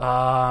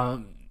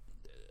 are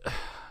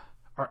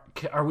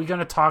we going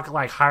to talk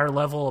like higher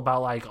level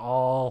about like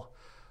all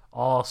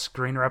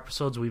screener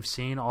episodes we've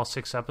seen, all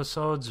 6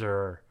 episodes,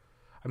 or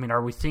I mean,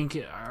 are we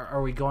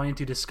going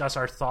to discuss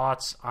our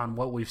thoughts on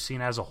what we've seen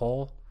as a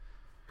whole?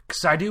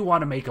 Because I do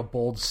want to make a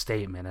bold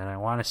statement, and I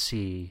want to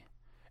see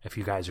if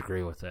you guys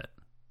agree with it.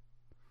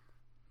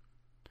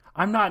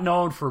 I'm not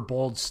known for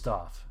bold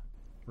stuff,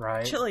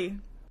 right? Chili.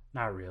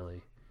 Not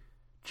really.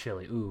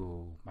 Chili.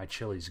 Ooh, my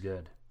chili's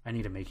good. I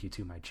need to make you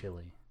two my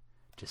chili.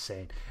 Just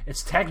saying.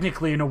 It's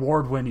technically an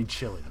award-winning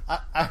chili.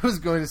 I was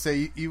going to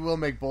say, you will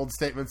make bold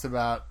statements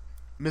about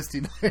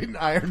Misty Knight and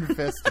Iron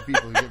Fist to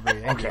people who get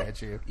very angry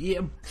at you.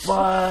 Yeah,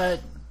 but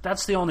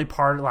that's the only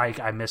part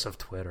like I miss of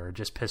Twitter,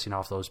 just pissing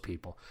off those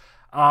people.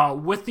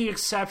 With the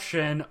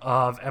exception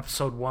of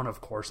episode 1, of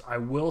course, I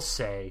will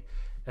say,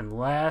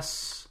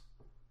 unless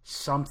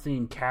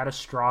something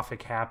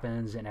catastrophic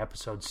happens in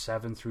episodes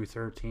 7 through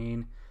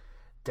 13,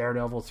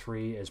 Daredevil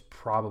 3 is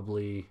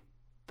probably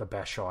the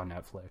best show on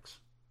Netflix.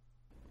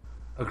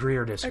 Agree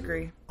or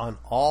disagree? Agree. On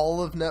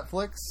all of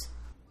Netflix?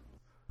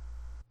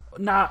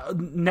 Not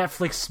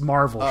Netflix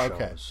Marvel shows.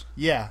 Okay.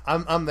 Yeah,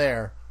 I'm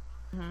there.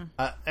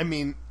 Mm-hmm. I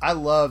mean, I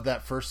love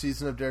that first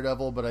season of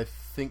Daredevil, but I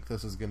think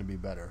this is going to be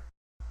better.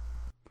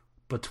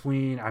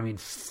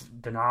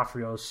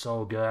 D'Onofrio's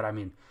so good. I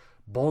mean,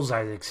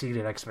 Bullseye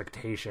exceeded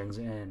expectations,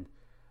 and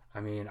I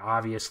mean,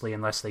 obviously,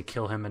 unless they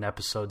kill him in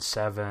episode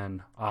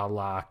 7, a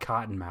la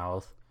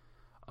Cottonmouth,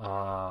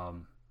 I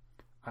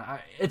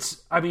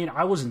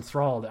was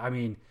enthralled. I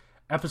mean,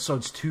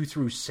 episodes 2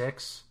 through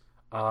 6,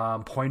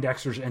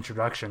 Poindexter's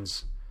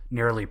introduction's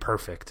nearly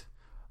perfect.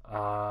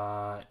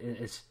 2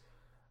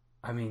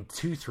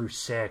 through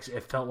 6,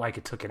 it felt like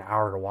it took an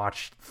hour to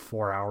watch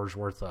 4 hours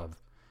worth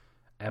of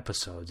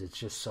episodes. It's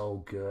just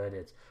so good.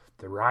 It's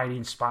the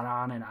writing spot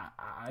on, and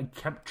I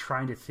kept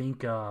trying to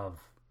think of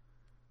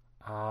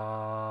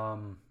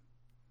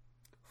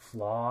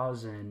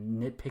flaws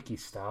and nitpicky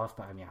stuff,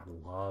 but I mean, I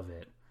love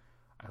it.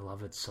 I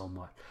love it so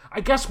much.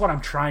 I guess what I'm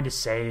trying to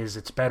say is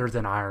it's better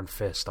than Iron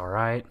Fist, all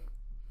right?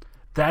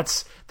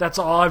 That's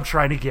all I'm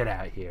trying to get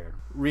at here.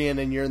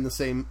 Rhiannon, you're in the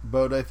same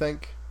boat, I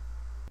think?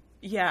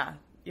 Yeah,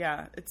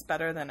 it's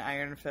better than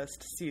Iron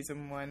Fist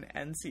Season 1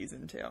 and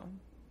Season 2.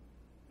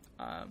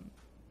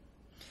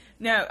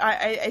 No,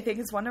 I think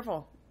it's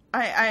wonderful.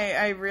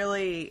 I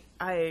really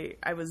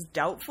was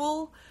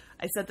doubtful.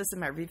 I said this in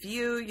my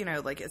review, you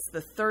know, like it's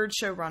the 3rd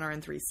showrunner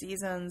in 3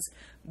 seasons.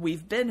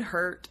 We've been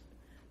hurt.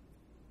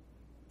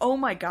 Oh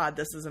my God,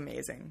 this is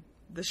amazing.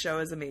 The show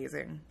is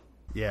amazing.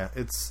 Yeah,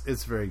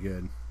 it's very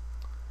good.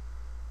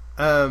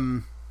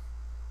 All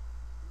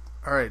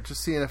right,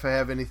 just seeing if I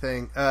have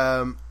anything.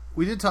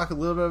 We did talk a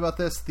little bit about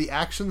this. The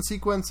action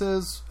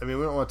sequences, I mean,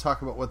 we don't want to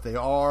talk about what they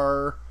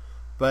are,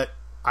 but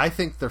I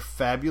think they're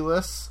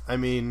fabulous. I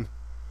mean,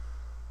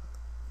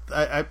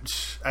 I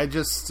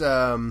just,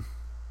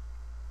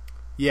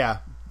 yeah,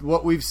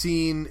 what we've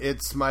seen,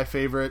 it's my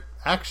favorite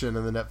action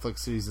in the Netflix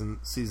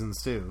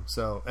seasons too.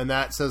 So, and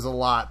that says a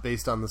lot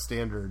based on the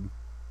standard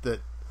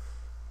that,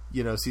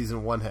 you know,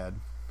 season 1 had.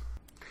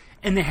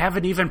 And they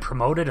haven't even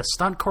promoted a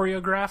stunt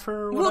choreographer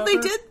or whatever? Well, they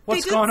did.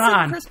 What's they did going send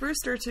on? Chris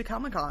Brewster to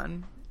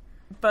Comic-Con,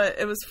 but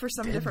it was for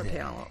some different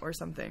panel or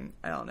something.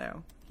 I don't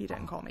know. He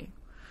didn't call me.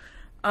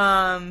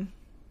 Damn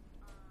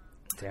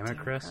it,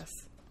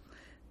 Chris.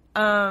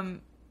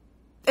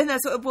 And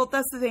that's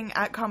the thing.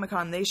 At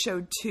Comic-Con, they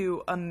showed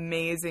 2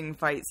 amazing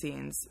fight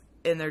scenes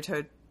in their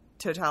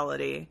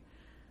totality,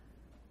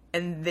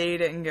 and they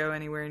didn't go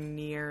anywhere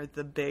near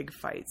the big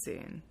fight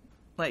scene.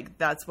 Like,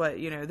 that's what,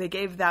 they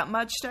gave that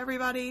much to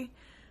everybody,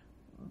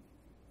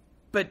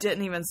 but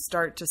didn't even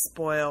start to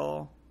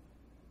spoil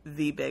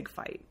the big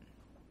fight.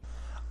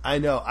 I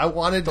know. I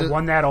wanted the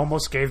one that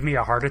almost gave me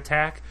a heart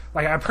attack.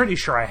 Like, I'm pretty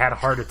sure I had a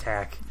heart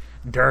attack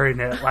during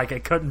it. Like, I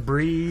couldn't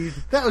breathe.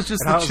 That was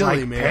just and the I was, chili,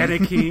 like, man.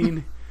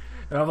 Panicking.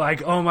 And I'm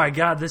like, oh my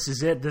god, this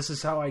is it. This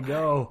is how I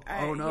go.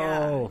 Oh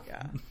no.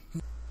 Yeah.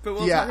 But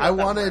we'll yeah, I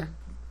wanted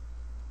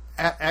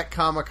at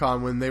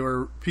Comic-Con when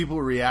people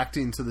were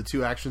reacting to the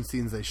 2 action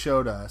scenes they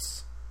showed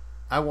us.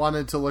 I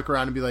wanted to look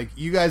around and be like,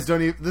 you guys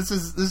don't even, this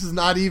is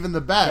not even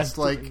the best.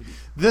 Like,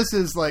 this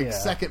is like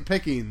second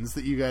pickings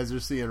that you guys are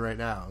seeing right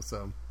now.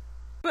 So,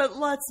 but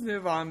let's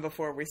move on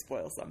before we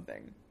spoil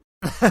something.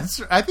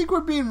 I think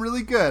we're being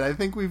really good. I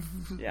think we've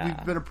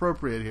been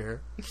appropriate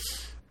here.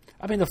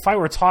 I mean, the fight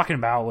we're talking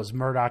about was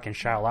Murdoch and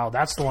Shao Lao.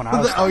 That's the one I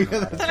was talking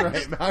about. That's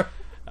right.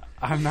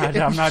 I'm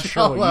not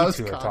sure what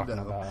you 2 are talking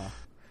about.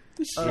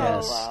 Shao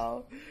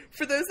Lao.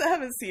 For those that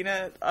haven't seen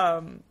it,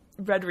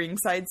 Red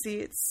Ringside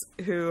Seats,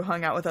 who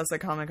hung out with us at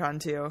Comic-Con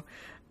too,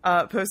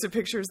 posted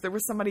pictures. There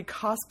was somebody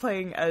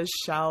cosplaying as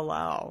Shao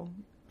Lao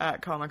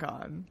at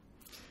Comic-Con.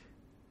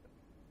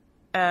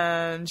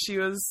 And she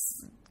was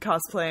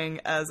cosplaying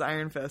as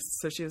Iron Fist,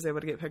 so she was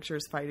able to get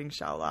pictures fighting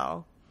Shao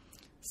Lao.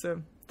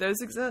 So those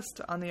exist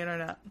on the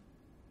internet.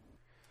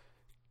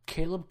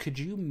 Caleb, could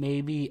you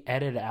maybe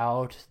edit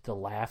out the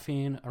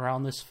laughing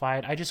around this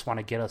fight? I just want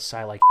to get a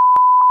side like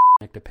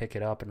to pick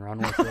it up and run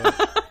with it.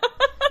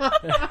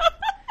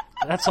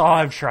 That's all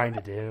I'm trying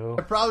to do.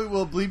 I probably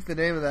will bleep the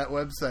name of that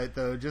website,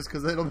 though, just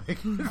because it'll make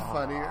it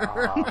funnier.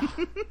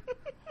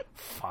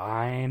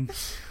 Fine.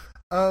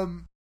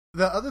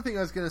 The other thing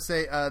I was going to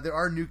say, there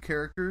are new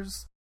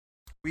characters.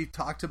 We've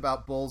talked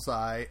about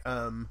Bullseye.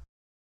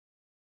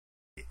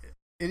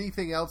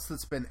 Anything else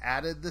that's been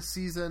added this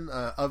season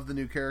of the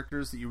new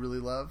characters that you really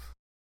love?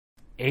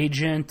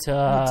 Agent,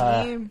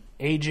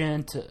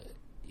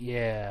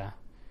 yeah.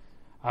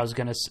 I was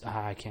going to...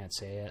 I can't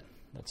say it.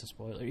 That's a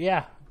spoiler.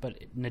 Yeah, but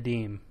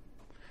Nadeem.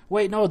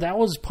 Wait, no, that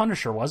was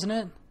Punisher, wasn't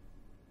it?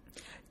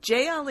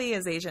 Jay Ali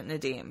is Agent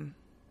Nadeem,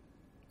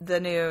 the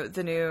new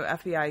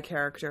FBI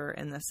character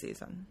in this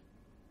season.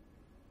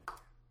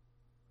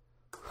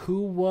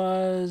 Who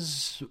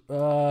was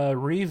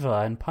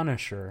Reva in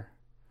Punisher?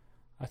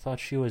 I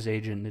thought she was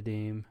Agent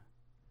Nadeem.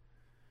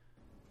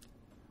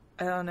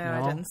 I don't know.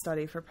 No? I didn't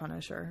study for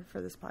Punisher for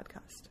this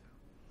podcast.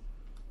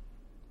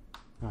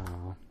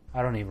 Oh,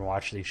 I don't even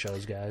watch these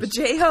shows, guys. But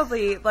Jay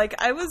Ali, like,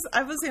 I was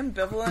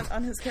ambivalent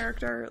on his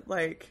character,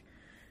 like,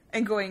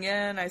 and going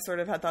in, I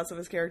sort of had thoughts of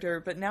his character,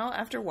 but now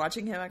after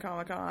watching him at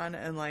Comic-Con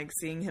and, like,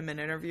 seeing him in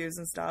interviews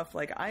and stuff,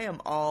 like, I am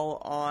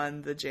all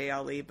on the Jay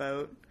Ali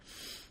boat.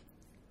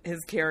 His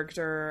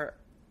character,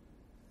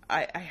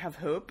 I have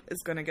hope,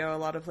 is going to go a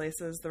lot of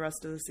places the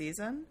rest of the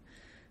season.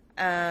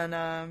 And,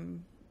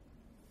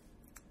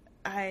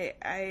 I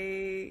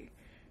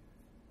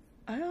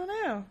don't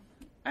know.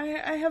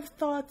 I have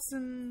thoughts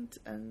and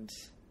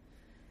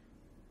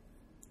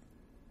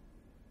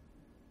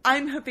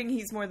I'm hoping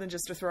he's more than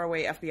just a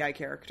throwaway FBI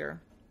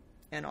character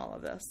in all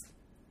of this.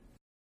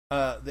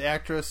 The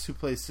actress who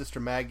plays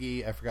Sister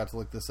Maggie, I forgot to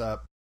look this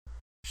up.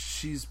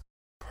 She's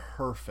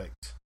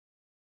perfect.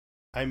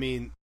 I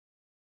mean,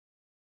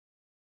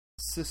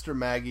 Sister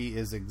Maggie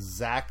is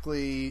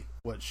exactly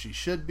what she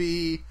should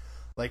be.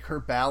 Like, her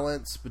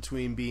balance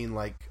between being,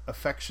 like,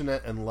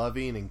 affectionate and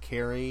loving and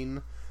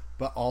caring,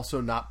 but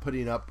also not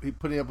putting up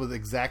with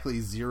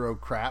exactly zero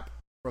crap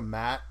from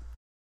Matt.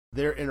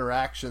 Their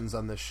interactions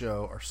on this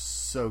show are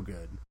so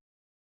good.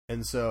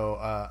 And so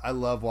I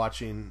love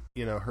watching,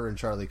 her and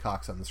Charlie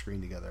Cox on the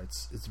screen together.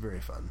 It's very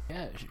fun.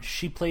 Yeah,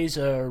 she plays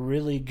a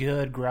really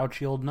good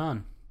grouchy old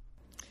nun.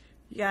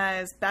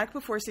 Guys, back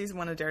before season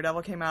 1 of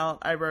Daredevil came out,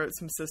 I wrote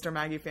some Sister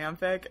Maggie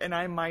fanfic, and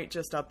I might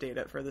just update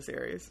it for the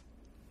series.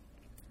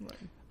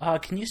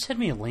 Can you send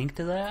me a link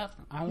to that?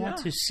 I want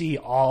to see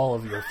all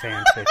of your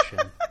fan fiction.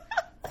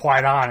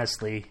 Quite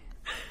honestly,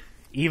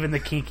 even the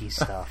kinky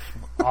stuff.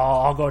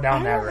 I'll go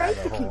down that rabbit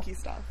hole. Kinky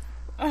stuff.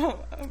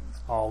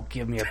 Oh,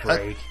 give me a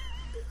break.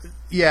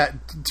 Yeah,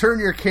 turn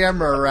your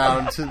camera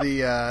around to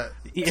the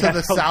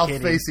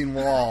south-facing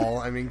wall.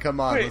 I mean, come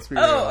on, let's be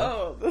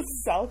real. The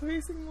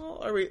south-facing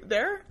wall? Are we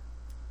there?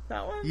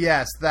 That one?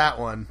 Yes, that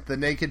one. The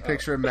naked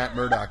picture of Matt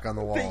Murdock on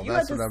the wall.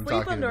 That's what I'm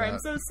talking about. I'm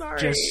so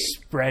sorry. Just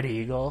spread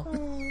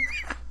eagle.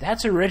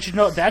 That's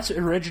original. That's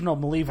original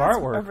Malieve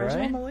artwork,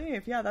 original right?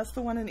 Malieve, yeah. That's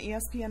the one in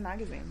ESPN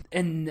magazine.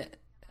 And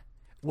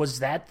was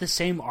that the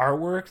same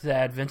artwork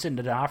that Vincent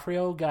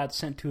D'Onofrio got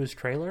sent to his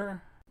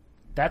trailer?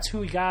 That's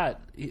who he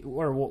got,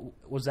 or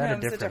was that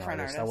a different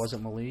artist? That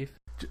wasn't Malieve.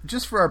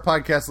 Just for our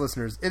podcast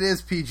listeners, it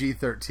is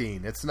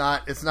PG-13. It's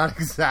not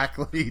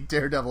exactly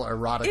Daredevil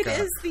erotica. It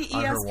is the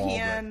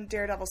ESPN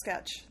Daredevil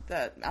sketch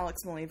that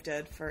Alex Malieve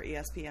did for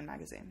ESPN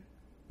magazine.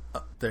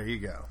 There you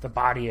go. The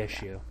body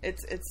issue.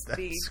 It's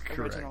the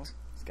original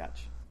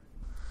sketch.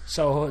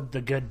 So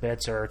the good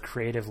bits are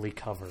creatively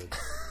covered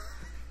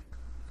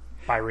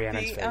by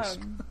Rhiannon's face.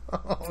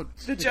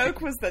 The joke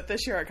was that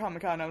this year at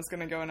Comic-Con I was going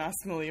to go and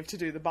ask Malieve to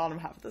do the bottom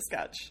half of the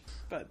sketch,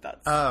 but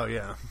that's... Oh,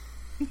 yeah.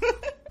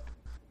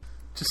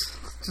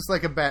 just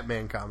like a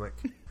Batman comic.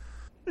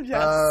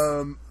 Yes.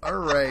 All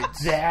right.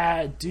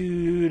 That,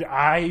 dude,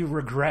 I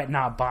regret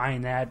not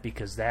buying that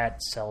because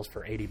that sells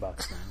for $80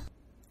 now.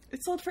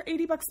 It sold for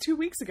 $80 2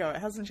 weeks ago. It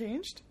hasn't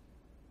changed?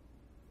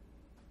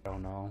 I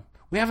don't know.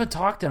 We haven't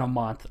talked in a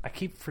month. I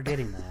keep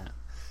forgetting that.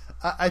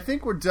 I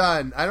think we're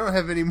done. I don't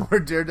have any more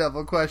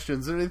Daredevil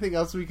questions. Is there anything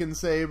else we can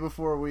say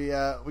before we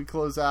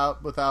close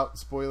out without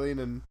spoiling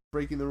and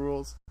breaking the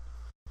rules?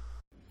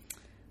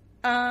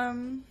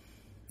 No.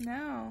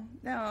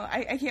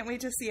 I can't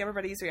wait to see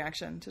everybody's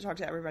reaction, to talk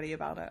to everybody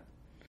about it.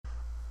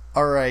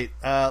 All right.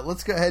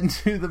 Let's go ahead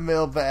and do the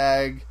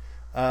mailbag.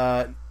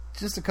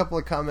 Just a couple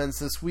of comments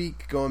this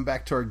week. Going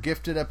back to our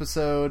Gifted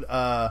episode.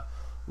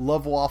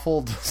 Love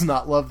Waffle does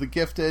not love the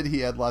Gifted.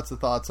 He had lots of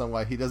thoughts on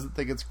why he doesn't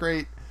think it's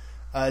great.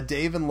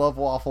 Dave and Love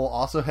Waffle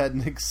also had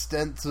an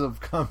extensive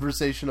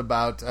conversation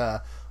about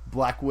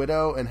Black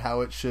Widow and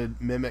how it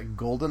should mimic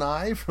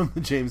GoldenEye from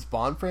the James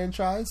Bond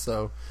franchise.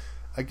 So,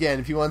 again,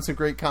 if you want some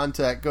great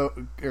content, go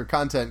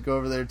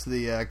over there to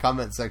the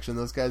comment section.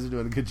 Those guys are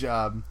doing a good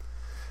job.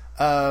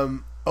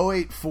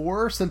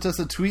 084 sent us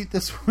a tweet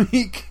this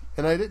week,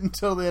 and I didn't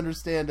totally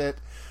understand it,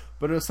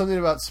 but it was something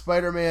about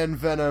Spider-Man,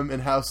 Venom,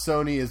 and how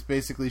Sony is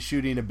basically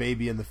shooting a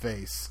baby in the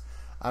face.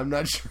 I'm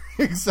not sure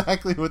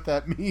exactly what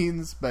that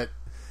means, but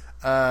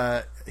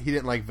he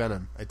didn't like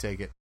Venom, I take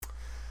it.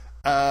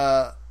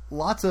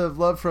 Lots of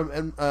love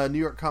from New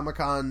York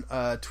Comic-Con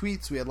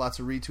tweets. We had lots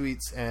of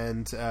retweets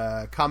and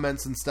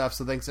comments and stuff,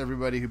 so thanks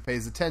everybody who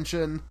pays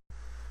attention.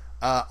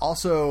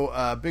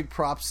 Also, big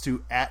props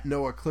to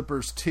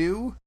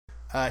 @NoahClippers2.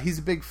 He's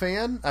a big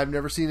fan. I've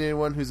never seen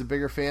anyone who's a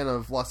bigger fan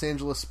of Los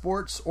Angeles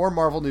sports or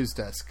Marvel News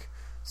Desk.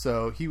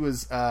 So he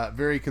was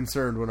very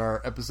concerned when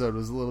our episode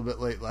was a little bit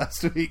late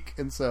last week.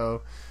 And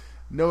so,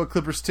 Noah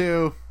Clippers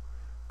 2,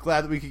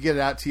 glad that we could get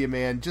it out to you,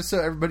 man. Just so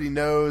everybody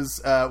knows,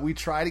 we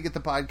try to get the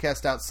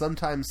podcast out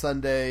sometime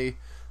Sunday.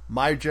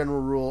 My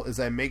general rule is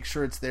I make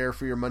sure it's there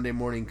for your Monday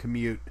morning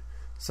commute.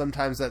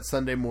 Sometimes that's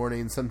Sunday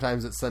morning,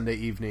 sometimes it's Sunday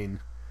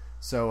evening.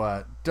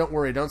 So don't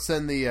worry, don't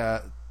send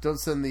the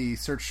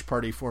search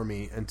party for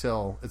me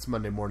until it's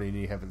Monday morning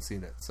and you haven't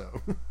seen it.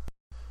 So...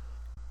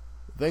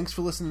 Thanks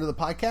for listening to the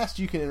podcast.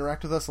 You can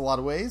interact with us a lot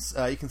of ways.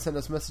 You can send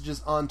us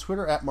messages on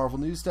Twitter @Marvel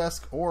News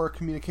Desk or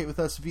communicate with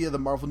us via the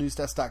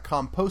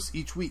marvelnewsdesk.com posts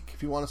each week.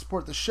 If you want to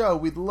support the show,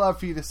 we'd love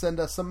for you to send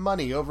us some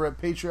money over at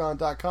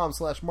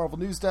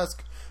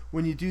patreon.com/marvelnewsdesk.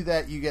 When you do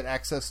that, you get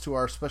access to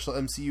our special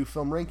MCU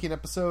film ranking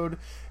episode,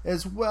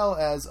 as well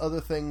as other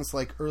things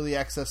like early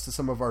access to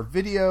some of our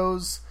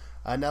videos.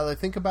 Now that I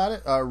think about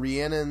it,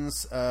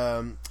 Rhiannon's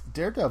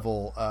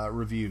Daredevil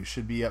review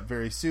should be up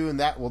very soon.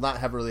 That will not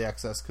have early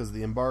access because of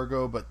the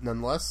embargo, but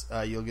nonetheless,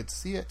 you'll get to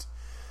see it.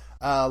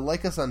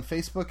 Like us on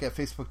Facebook at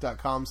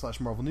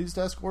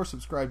facebook.com/MarvelNewsDesk or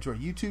subscribe to our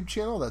YouTube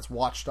channel. That's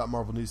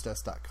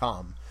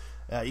watch.marvelnewsdesk.com.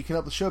 You can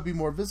help the show be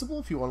more visible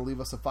if you want to leave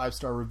us a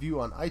 5-star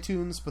review on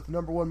iTunes. But the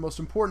number one most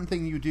important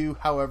thing you do,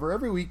 however,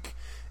 every week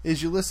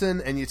is you listen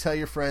and you tell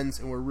your friends,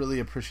 and we're really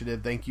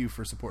appreciative. Thank you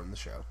for supporting the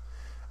show.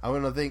 I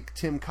want to thank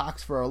Tim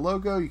Cox for our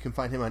logo. You can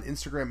find him on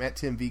Instagram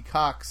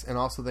 @TimVCox. And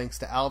also thanks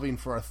to Alvin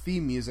for our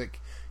theme music.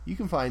 You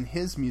can find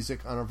his music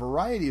on a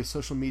variety of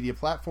social media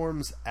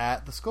platforms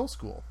at The Skull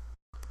School.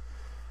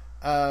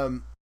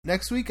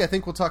 Next week, I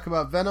think we'll talk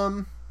about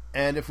Venom.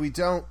 And if we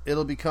don't,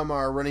 it'll become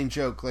our running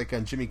joke, like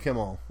on Jimmy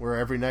Kimmel, where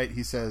every night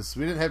he says,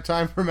 we didn't have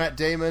time for Matt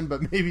Damon,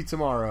 but maybe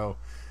tomorrow.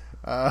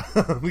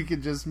 We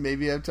could just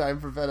maybe have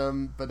time for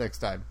Venom, but next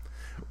time.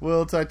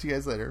 We'll talk to you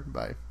guys later.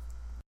 Bye.